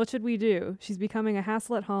 What should we do? She's becoming a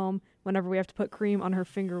hassle at home whenever we have to put cream on her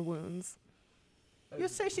finger wounds. You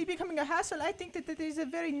say she's becoming a hassle. I think that is a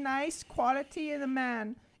very nice quality in a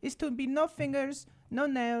man, is to be no fingers, no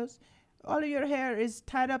nails. All of your hair is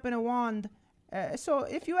tied up in a wand. So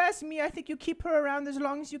if you ask me, I think you keep her around as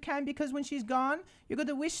long as you can, because when she's gone, you're going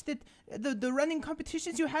to wish that the running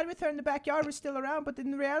competitions you had with her in the backyard were still around, but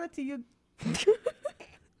in reality, you'll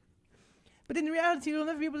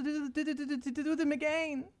never be able to do them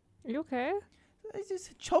again. Are you okay? I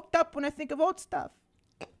just choked up when I think of old stuff.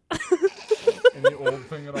 Any old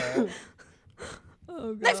thing at all.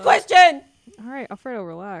 Oh, God. Next question. All right, Alfredo,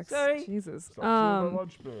 relax. Sorry. Jesus. Stop stealing my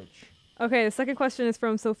lunch, bitch. Okay, the second question is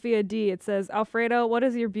from Sophia D. It says, Alfredo, what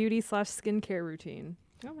is your beauty/skincare routine?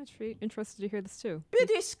 I'm actually interested to hear this too.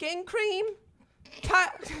 Beauty skin cream.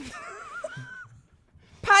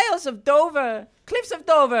 Piles of Dover. Cliffs of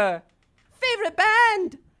Dover. Favorite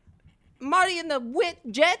band. Marty and the Wit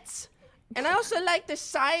Jets. And I also like the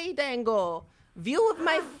side angle. View of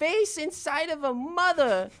my face inside of a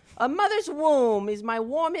mother. A mother's womb is my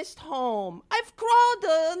warmest home. I've crawled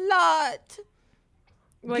a lot.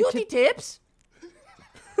 Like Beauty tips.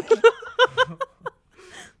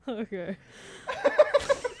 Okay.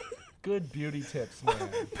 Good beauty tips, man.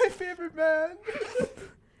 My favorite band.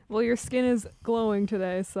 Well, your skin is glowing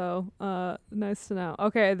today, so nice to know.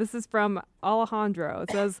 Okay, this is from Alejandro.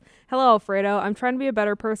 It says, Hello, Alfredo. I'm trying to be a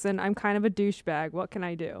better person. I'm kind of a douchebag. What can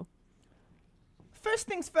I do? First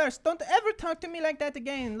things first, don't ever talk to me like that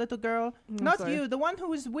again, little girl. Not sorry. you, the one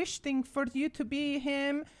who is wishing for you to be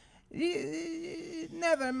him.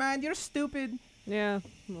 Never mind, you're stupid. Yeah,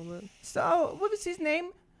 a little bit. So, what was his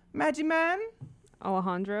name? Magiman?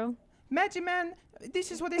 Alejandro? Magiman,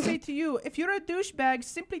 this is what I say to you. If you're a douchebag,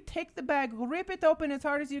 simply take the bag, rip it open as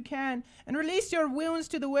hard as you can, and release your wounds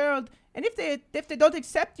to the world. And if they don't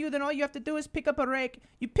accept you, then all you have to do is pick up a rake.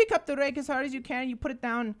 You pick up the rake as hard as you can, and you put it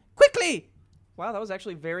down quickly. Wow, that was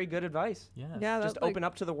actually very good advice. Yes. Yeah, Just that, like, open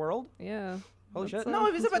up to the world. Yeah. Holy That's, shit. No,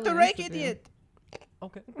 it was that's about the really rake, nice of you. idiot.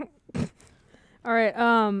 Okay. All right,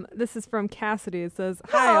 this is from Cassidy. It says,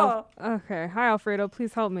 Hi, Hi, Alfredo.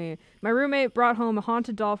 Please help me. My roommate brought home a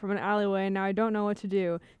haunted doll from an alleyway, and now I don't know what to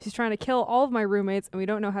do. She's trying to kill all of my roommates, and we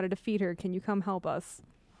don't know how to defeat her. Can you come help us?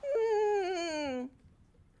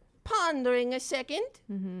 Pondering a second.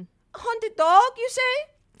 Mm-hmm. Haunted dog, you say?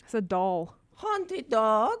 It's a doll. Haunted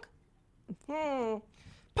dog?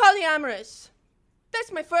 Polyamorous.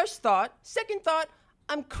 That's my first thought. Second thought,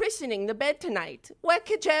 I'm christening the bed tonight. What,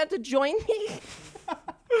 could you have to join me?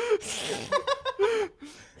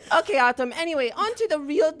 Okay, Autumn. Anyway, on to the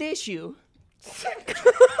real issue.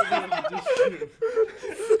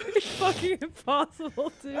 It's fucking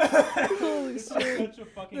impossible, dude. Holy shit.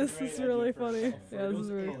 This is really funny. Yeah, this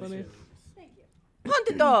is really funny.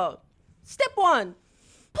 Haunted dog. Step 1.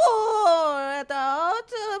 Pour out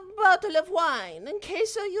a bottle of wine in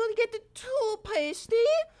case you'll get it too pasty.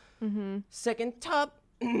 Mm-hmm. Second topic.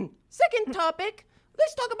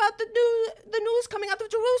 Let's talk about the news coming out of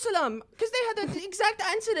Jerusalem, because they had an exact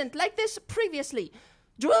incident like this previously.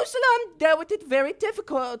 Jerusalem dealt with it very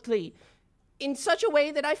difficultly, in such a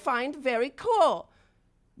way that I find very cool.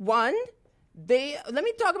 Let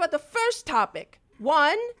me talk about the first topic.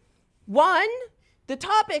 The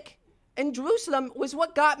topic in Jerusalem was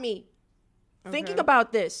what got me thinking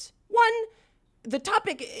about this. The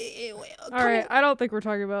topic. All right, I don't think we're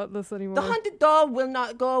talking about this anymore. The haunted dog will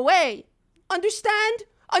not go away. Understand?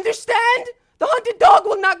 Understand? The haunted dog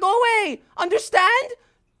will not go away. Understand?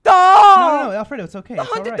 Dog. No, Alfredo, it's okay. The It's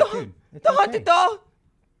all haunted right, dog. dude. It's The okay. haunted dog.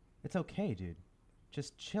 It's okay, dude.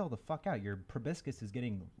 Just chill the fuck out. Your proboscis is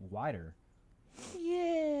getting wider.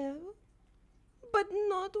 Yeah, but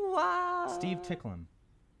not wow. Steve, tickle him.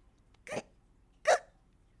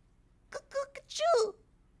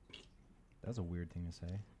 That was a weird thing to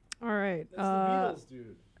say. All right. That's the Beatles,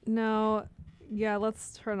 dude. No. Yeah,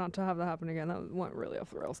 let's try not to have that happen again. That went really off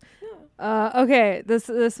the rails. Okay, this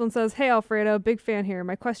one says, Hey, Alfredo, big fan here.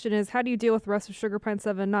 My question is, how do you deal with the rest of Sugar Pine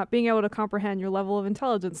 7 not being able to comprehend your level of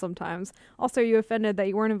intelligence sometimes? Also, are you offended that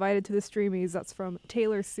you weren't invited to the streamies? That's from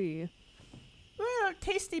Taylor C. Well,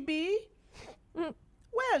 Tasty Bee.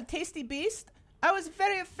 Well, Tasty Beast. I was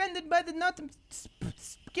very offended by the not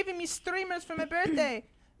giving me streamers for my birthday.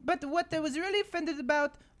 But what I was really offended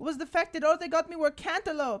about was the fact that all they got me were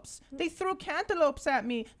cantaloupes. They threw cantaloupes at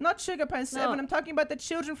me, not Sugar Pine 7. I'm talking about the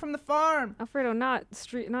children from the farm. Alfredo, not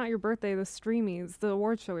your birthday, the Streamies, the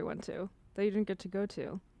award show we went to that you didn't get to go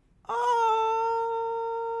to.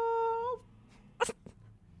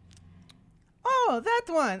 Oh, that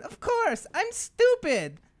one. Of course. I'm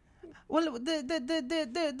stupid. Well,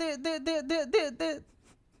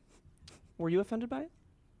 Were you offended by it?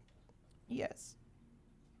 yes.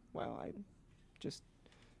 Well, I just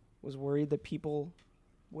was worried that people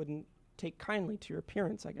wouldn't take kindly to your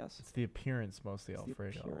appearance, I guess. It's the appearance mostly, It's the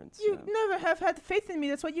Alfredo. appearance, You yeah. never have had faith in me.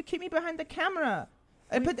 That's why you keep me behind the camera.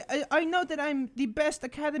 But I know that I'm the best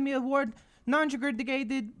Academy Award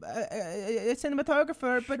non-segregated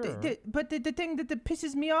cinematographer. But Sure. the thing that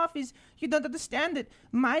pisses me off is you don't understand it.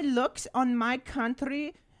 My looks on my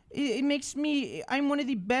country, it makes me. I'm one of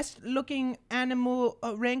the best looking animal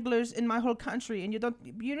wranglers in my whole country, and you don't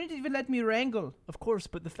even let me wrangle. Of course,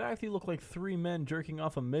 but the fact that you look like three men jerking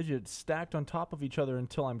off a midget stacked on top of each other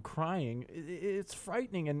until I'm crying, it's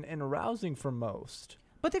frightening and arousing for most.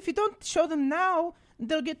 But if you don't show them now,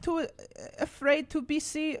 they'll get too afraid to be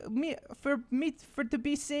seeing me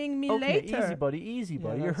Okay, later. easy, buddy, easy, Yeah,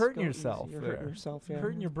 buddy. You're let's hurting go yourself. easy. You're there. hurting yourself, yeah. You're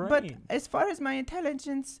hurting your brain. But as far as my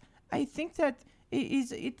intelligence, I think that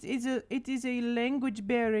it is a language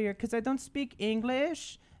barrier because I don't speak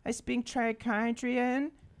English. I speak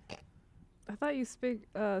Trichondrian. I thought you speak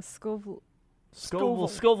Scoville.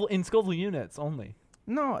 Scoville in Scoville units only.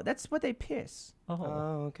 No, that's what they piss.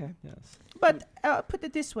 Oh, okay. Yes. But put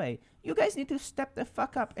it this way: you guys need to step the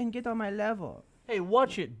fuck up and get on my level. Hey,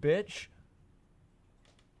 watch it, bitch.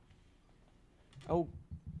 Oh,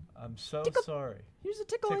 I'm so sorry. here's a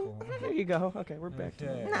tickling. Tickle. There you go. Okay, we're back to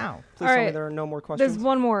Okay. Now, Please tell me Alright, there are no more questions. There's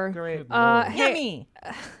one more. Great. Hey, yummy.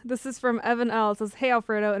 this is from Evan L. It says, "Hey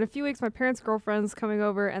Alfredo, in a few weeks my parents' girlfriend's coming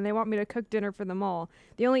over and they want me to cook dinner for them all.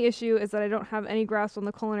 The only issue is that I don't have any grasp on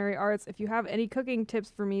the culinary arts. If you have any cooking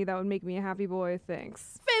tips for me, that would make me a happy boy.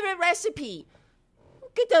 Thanks." Favorite recipe.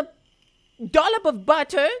 Get a dollop of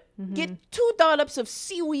butter, get 2 dollops of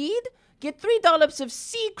seaweed, get 3 dollops of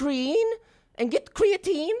sea green, and get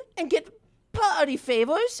creatine, and get party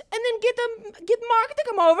favors, and then get Mark to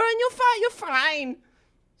come over, and you're fine.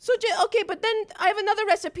 So okay, but then I have another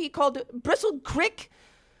recipe called bristled crick.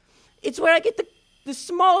 It's where I get the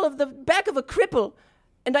small of the back of a cripple,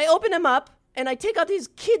 and I open him up, and I take out his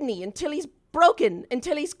kidney until he's broken,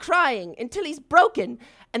 until he's crying, until he's broken,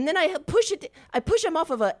 and then I push him off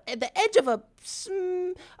of the edge of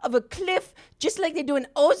a cliff, just like they do in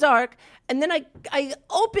Ozark, and then I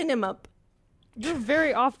open him up. You're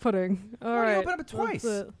very off-putting. All Why right. do you open it twice?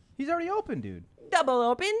 That's it. He's already open, dude. Double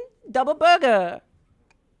open, double burger.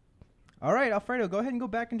 All right, Alfredo, go ahead and go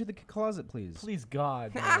back into the closet, please. Please,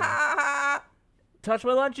 God. man. Touch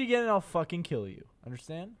my lunch again and I'll fucking kill you.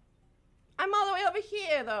 Understand? I'm all the way over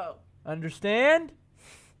here, though. Understand?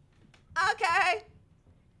 Okay.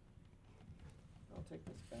 I'll take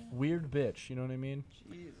this back. Weird bitch, you know what I mean?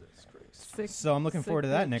 Jesus Christ. Sick- So I'm looking sick forward to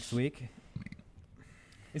that bitch. next week.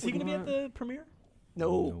 Is he going to be at the premiere?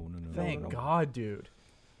 No. Thank God, dude.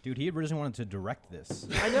 Dude, he originally wanted to direct this.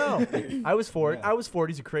 I know. I was for it. Yeah. I was for it.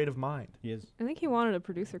 He's a creative mind. He is. I think he wanted a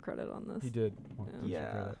producer credit on this. He did.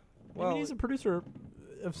 Yeah. I Well, mean, he's a producer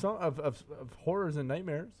of some of horrors and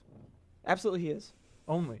nightmares. absolutely he is.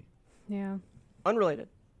 Only. Yeah. Unrelated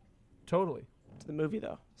Totally. to the movie,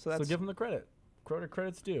 though. So So that's give him the credit.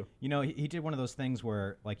 Credit's due. You know, he did one of those things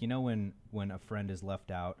where, like, you know, when a friend is left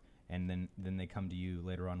out and then they come to you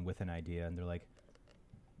later on with an idea and they're like,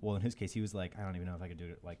 well, in his case, he was like, I don't even know if I could do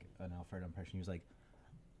it like an Alfredo impression. He was like,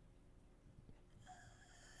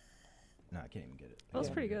 no, I can't even get it. That was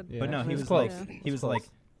Yeah. pretty good. But no, he It was close. like, Yeah. he was like,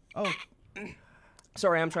 oh,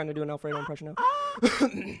 Sorry, I'm trying to do an Alfredo impression now.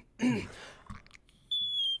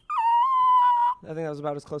 I think that was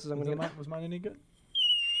about as close as I'm going to get. Was mine any good?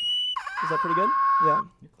 Is that pretty good? Yeah.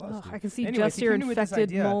 you're close, Ugh, dude. I can see Anyways, just he your came to me with this infected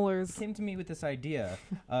idea. molars. He came to me with this idea.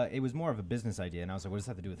 It was more of a business idea, and I was like, what does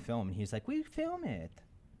that have to do with film? And he's like, we film it.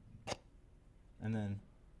 And then,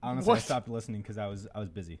 honestly, I What? stopped listening because I was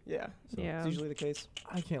busy. Yeah. So Yeah. It's usually the case.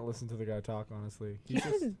 I can't listen to the guy talk, honestly. He's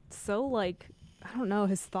been so like, I don't know,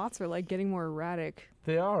 his thoughts are like getting more erratic.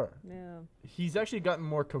 They are. Yeah. He's actually gotten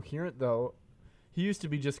more coherent, though. He used to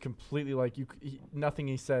be just completely like nothing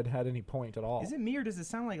he said had any point at all. Is it me, or does it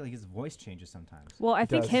sound like his voice changes sometimes? Well, I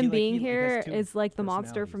think does. him He, like, being he here has two is like the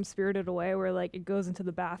monster from personalities. Spirited Away, where like it goes into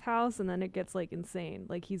the bathhouse and then it gets like insane.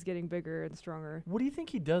 Like he's getting bigger and stronger. What do you think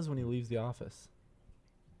he does when he leaves the office?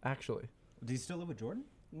 Actually, Does he still live with Jordan?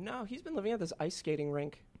 No, he's been living at this ice skating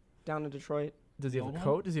rink down in Detroit. does he The have a old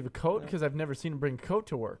coat? Does he have a coat? No. Because I've never seen him bring a coat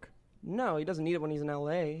to work. No, he doesn't need it when he's in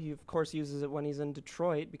LA. He, of course, uses it when he's in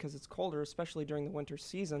Detroit because it's colder, especially during the winter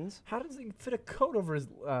seasons. How does he fit a coat over his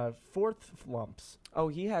fourth lumps? Oh,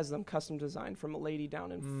 he has them custom designed from a lady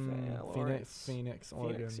down in Phoenix,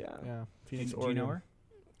 Oregon. Yeah. Phoenix, Do Oregon. you know her?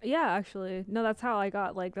 Yeah, actually. No, that's how I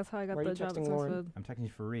got Why are the you job texting at Lauren? Southwood. I'm texting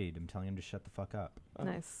Fareed. I'm telling him to shut the fuck up. Oh.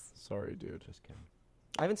 Nice. Sorry, dude. Just kidding.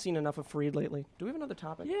 I haven't seen enough of Fareed lately. Do we have another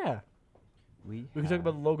topic? Yeah. We We can talk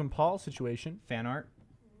about the Logan Paul situation. fan art.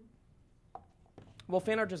 Well,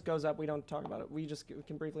 fan art just goes up. We don't talk about it. We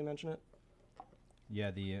can briefly mention it.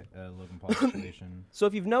 Yeah, the Logan Paul situation. So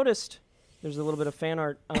if you've noticed, there's a little bit of fan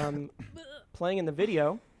art playing in the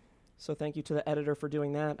video. So thank you to the editor for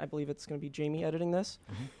doing that. I believe it's going to be Jamie editing this.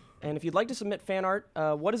 Mhm. And if you'd like to submit fan art,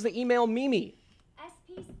 what is the email, Mimi?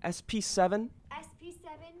 SP7.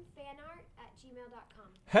 SP7fanart@gmail.com.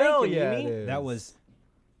 Hell you, yeah, Mimi. it is. That was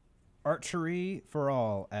archery for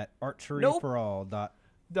all at Nope.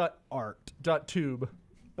 archeryforall.art. dot tube.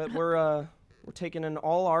 But we're taking in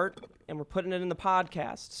all art and we're putting it in the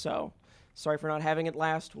podcast. So sorry for not having it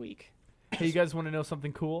last week. Hey, you guys want to know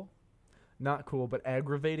something cool? Not cool, but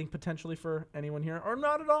aggravating potentially for anyone here, or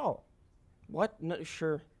not at all. What? No,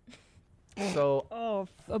 sure. So Oh,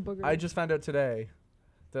 a booger. I just found out today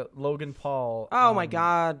that Logan Paul. Oh my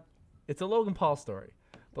God. It's a Logan Paul story,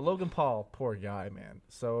 but Logan Paul, poor guy, man.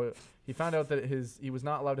 So he found out that he was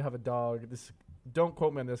not allowed to have a dog. Don't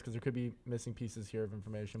quote me on this because there could be missing pieces here of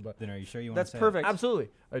information, but Then are you sure you want That's to say perfect. absolutely,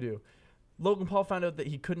 I do. Logan Paul found out that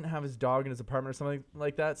he couldn't have his dog in his apartment or something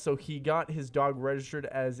like that, so he got his dog registered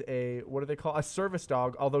as a a service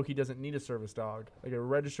dog, although he doesn't need a service dog, like a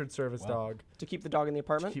registered service Wow. dog To keep the dog in the to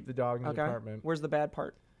apartment? keep the dog in the Okay. apartment. Where's the bad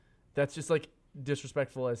part? That's just like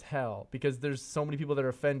disrespectful as hell because there's so many people that are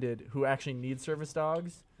offended who actually need service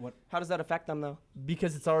dogs How does that affect them, though?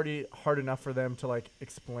 because it's already hard enough for them to like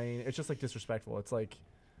explain. It's just like disrespectful. It's like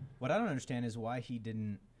What I don't understand is why he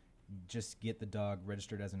didn't just get the dog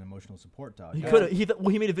registered as an emotional support dog. he That's- could have.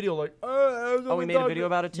 He made a video like, Oh, he made a video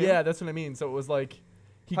about it, too? Yeah, that's what I mean. So it was like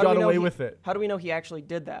he How do got we know away he- with it. How do we know he actually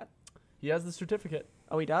did that? He has the certificate.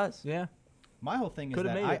 Oh, he does? Yeah. My whole thing is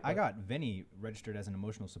Could've that made it, I but- got Vinny registered as an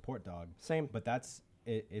emotional support dog, Same. but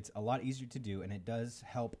it's a lot easier to do, and it does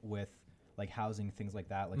help with like housing, things like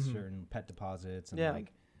that, like Mhm. certain pet deposits and Yeah.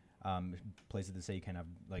 like places that say you can have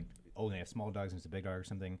like they have small dogs and it's a big dog or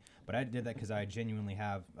something. But I did that because I genuinely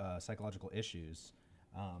have psychological issues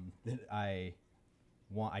that I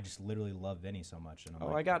just literally love Vinny so much. And I'm Oh,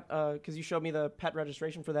 like, I got, because you showed me the pet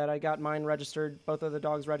registration for that. I got mine registered, both of the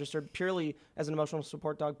dogs registered purely as an emotional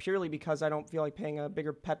support dog, purely because I don't feel like paying a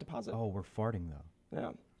bigger pet deposit. oh, we're farting though.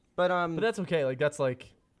 Yeah. But, But that's okay. Like that's like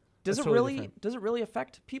does that's it totally really different. does it really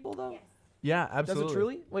affect people though? Yes. yeah, absolutely. Does it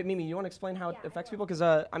truly? Wait, Mimi, you want to explain how it Yeah, I affects will. people? Because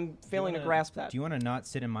I'm failing to wanna- grasp that. Do you want to not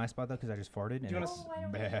sit in my spot though? Because I just farted. you and wanna it's s- Oh, I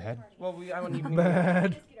don't really like bad. farting. Well, I want you.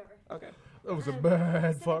 Bad. Just get over it. Okay. That was a Um,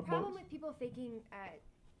 bad so fart. the problem with people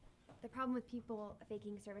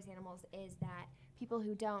faking service animals is that people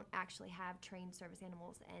who don't actually have trained service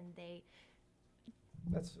animals and they.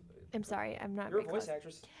 That's I'm sorry, I'm not. you're a very voice close.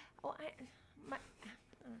 actress. Oh,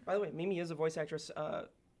 By the way, Mimi is a voice actress, a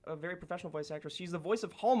very professional voice actress. She's the voice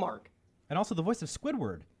of Hallmark. And also the voice of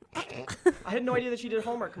Squidward. I had no idea that she did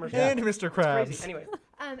Hallmark commercials. And Mr. Krabs. Crazy. Anyway,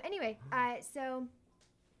 Anyway, so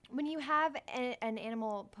when you have an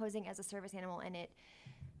animal posing as a service animal and it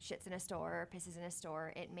shits in a store or pisses in a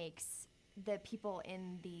store, it makes the people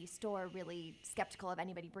in the store really skeptical of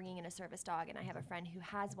anybody bringing in a service dog. And I have a friend who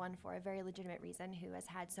has one for a very legitimate reason, who has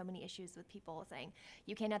had so many issues with people saying,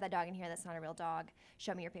 you can't have that dog in here, that's not a real dog,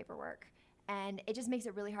 show me your paperwork. And it just makes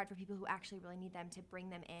it really hard for people who actually really need them to bring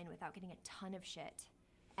them in without getting a ton of shit,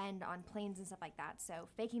 and on planes and stuff like that. So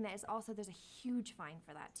faking that is also, there's a huge fine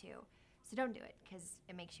for that too. So don't do it because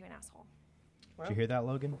it makes you an asshole. Did you hear that,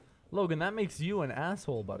 Logan? Logan, that makes you an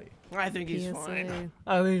asshole, buddy. I think he's PSA. fine.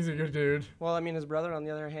 I think he's a good dude. Well, I mean, his brother, on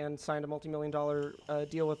the other hand, signed a multi-million-dollar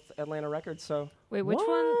deal with Atlanta Records, so Wait, which What?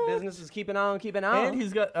 one? business is keeping on, keeping on. And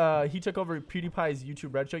he's got he took over PewDiePie's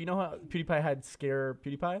YouTube Red Show. You know how PewDiePie had Scare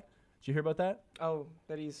PewDiePie? Did you hear about that? Oh,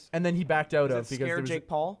 that he's. And then he backed out Is of it because Scare Jake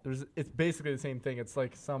Paul? it's basically the same thing. It's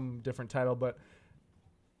like some different title, but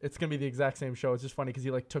it's gonna be the exact same show. It's just funny because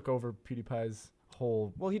he like took over PewDiePie's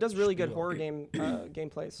whole. Well, he does really good Spiel. horror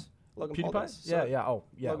gameplays. Logan Paul PewDiePie? does. so Yeah, yeah. Oh,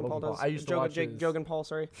 yeah. Logan Paul does. I used to watch his Jogan Paul,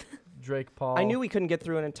 sorry. Drake Paul. I knew we couldn't get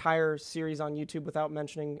through an entire series on YouTube without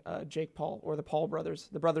mentioning Jake Paul or the Paul brothers,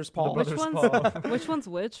 the brothers Paul. brothers Which Paul. which one's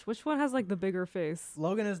which? Which one has like the bigger face?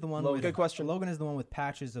 Logan is the one Logan. with Good question. Logan is the one with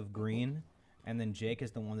patches of green, and then Jake is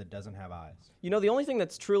the one that doesn't have eyes. You know, the only thing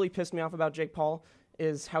that's truly pissed me off about Jake Paul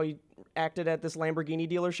is how he acted at this Lamborghini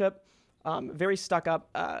dealership. Very stuck up,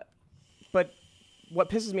 but what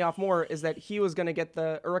pisses me off more is that he was going to get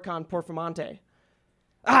the Huracan Performante.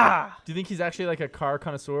 Do you think he's actually like a car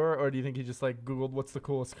connoisseur, or do you think he just like Googled what's the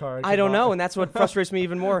coolest car? I don't know, and that's what frustrates me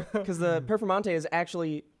even more, because the Performante is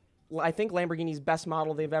actually, I think, Lamborghini's best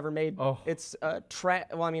model they've ever made. Oh. It's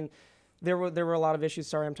well, I mean, there were a lot of issues.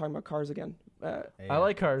 Sorry, I'm talking about cars again. I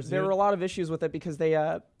like cars. There dude. were a lot of issues with it because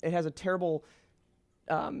it has a terrible.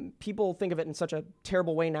 People think of it in such a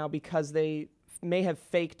terrible way now because they may have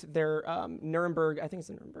faked their Nuremberg. I think it's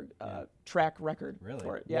the Nuremberg track record Really?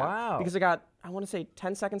 for it. Yeah. Wow. Because it got, I want to say,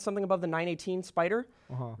 10 seconds something above the 918 Spider.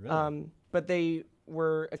 Uh-huh. Really? But they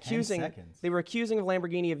were 10 accusing seconds. of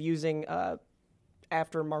Lamborghini of using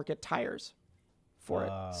aftermarket tires for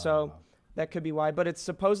it. So that could be why. But it's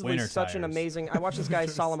supposedly Winter such an tires. amazing. I watched this guy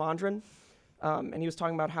Salamandran, and he was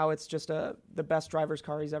talking about how it's just the best driver's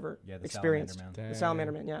car he's ever Yeah, the experienced. Salamander Man. The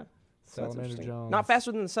Salamander Man, yeah. So that's Salamander interesting. Jones. Not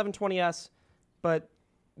faster than the 720S, but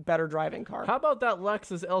better driving car. How about that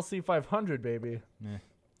Lexus LC500, baby?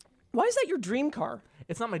 Why is that your dream car?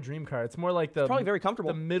 It's not my dream car. It's more like the Probably very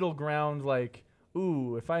comfortable. the middle ground. Like,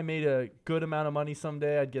 ooh, if I made a good amount of money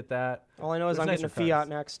someday, I'd get that. All I know is There's I'm getting a nicer Fiat cars.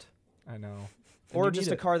 next, I know. And or you just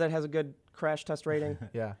need a car that has a good crash test rating.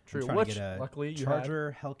 Yeah, true. trying to Which, get a luckily, you had.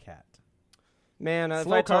 Charger Hellcat. Man, if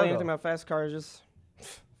Slow I tell car, you anything though. about fast cars, just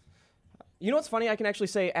you know what's funny? I can actually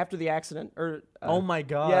say after the accident, or Oh my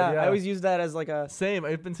god! yeah, Yeah, I always use that as like a same.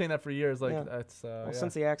 I've been saying that for years. Like, Yeah. that's yeah.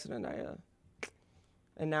 since the accident.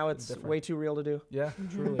 And now it's Different. way too real to do. Yeah,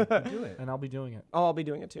 truly. Do it. And I'll be doing it. Oh, I'll be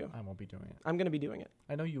doing it too. I won't be doing it. I'm gonna be doing it.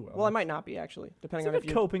 I know you will. Well, I might not be actually, depending It's on a if good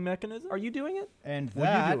you coping mechanism. are you doing it. And Will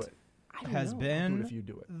that you do it? I don't has know. I'll do it been if you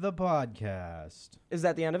do it. the podcast. Is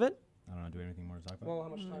that the end of it? I don't know. Do we have anything more to talk about? Well, how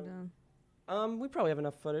much time? Done. We probably have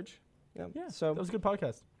enough footage. Yeah. Yeah. So That was a good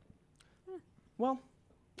podcast. well,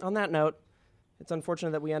 on that note, it's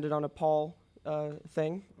unfortunate that we ended on a Paul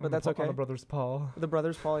thing, but On that's the, okay. On the brothers Paul. The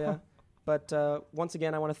brothers, Paul, yeah. But once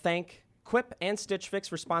again, I want to thank Quip and Stitch Fix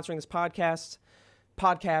for sponsoring this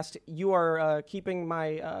podcast. You are keeping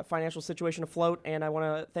my financial situation afloat, and I want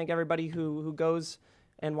to thank everybody who goes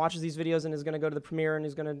and watches these videos and is going to go to the premiere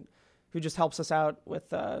and who just helps us out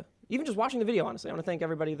with even just watching the video. Honestly, I want to thank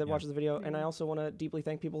everybody that watches the video, and I also want to deeply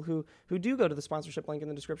thank people who do go to the sponsorship link in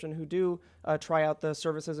the description, who do try out the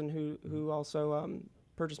services, and who also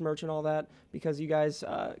purchase merch and all that, because you guys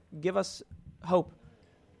give us hope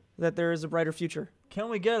that there is a brighter future. Can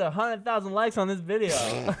we get 100,000 likes on this video?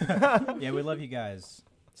 Yeah, we love you guys.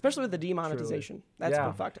 Especially with the demonetization. That's Yeah.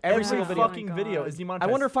 been fucked. Every Every single video. fucking video is demonetized.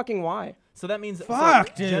 I wonder fucking why. So that means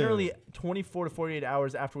Fuck, dude. generally 24 to 48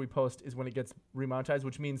 hours after we post is when it gets remonetized,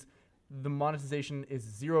 which means the monetization is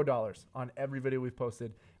 $0 on every video we've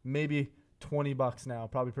posted. Maybe $20 now,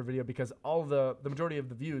 probably per video, because all the majority of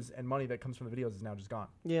the views and money that comes from the videos is now just gone.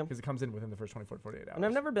 Yeah. Because it comes in within the first 24 to 48 hours. And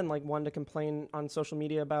I've never been like one to complain on social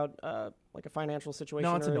media about like a financial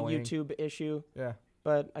situation it's or annoying. a YouTube issue. Yeah.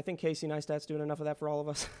 But I think Casey Neistat's doing enough of that for all of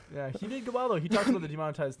us. Yeah, he did go well though. He talked about the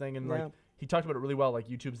demonetized thing, and Yeah. like he talked about it really well. Like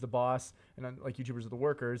YouTube's the boss, and then, like YouTubers are the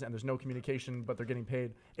workers, and there's no communication, but they're getting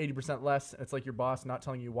paid 80% less. It's like your boss not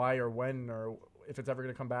telling you why or when or if it's ever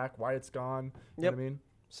gonna come back, why it's gone. You know Yep. what I mean?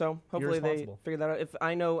 So hopefully they responsible. figure that out. If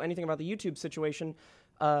I know anything about the YouTube situation,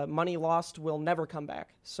 money lost will never come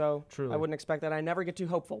back. So Truly. I wouldn't expect that. I never get too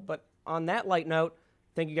hopeful. But on that light note,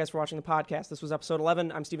 thank you guys for watching the podcast. This was episode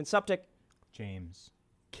 11. I'm Steven Suptic. James.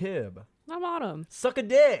 Kib, I'm Autumn. suck a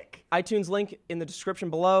dick. iTunes link in the description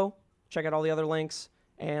below. Check out all the other links.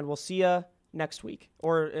 And we'll see you next week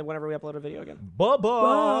or whenever we upload a video again. Bye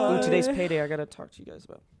bye. Ooh, today's payday. I got to talk to you guys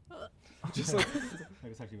about. Just like,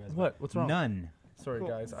 talk to you guys What? What's wrong? None. Sorry Cool.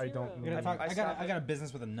 guys, I don't. I'm gonna talk, I got a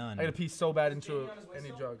business with a nun. I gotta pee so bad into any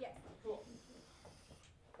jug.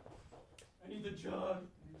 I need the jug.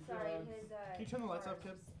 Sorry, his. Can you turn the lights off,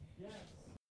 Kip? Yes.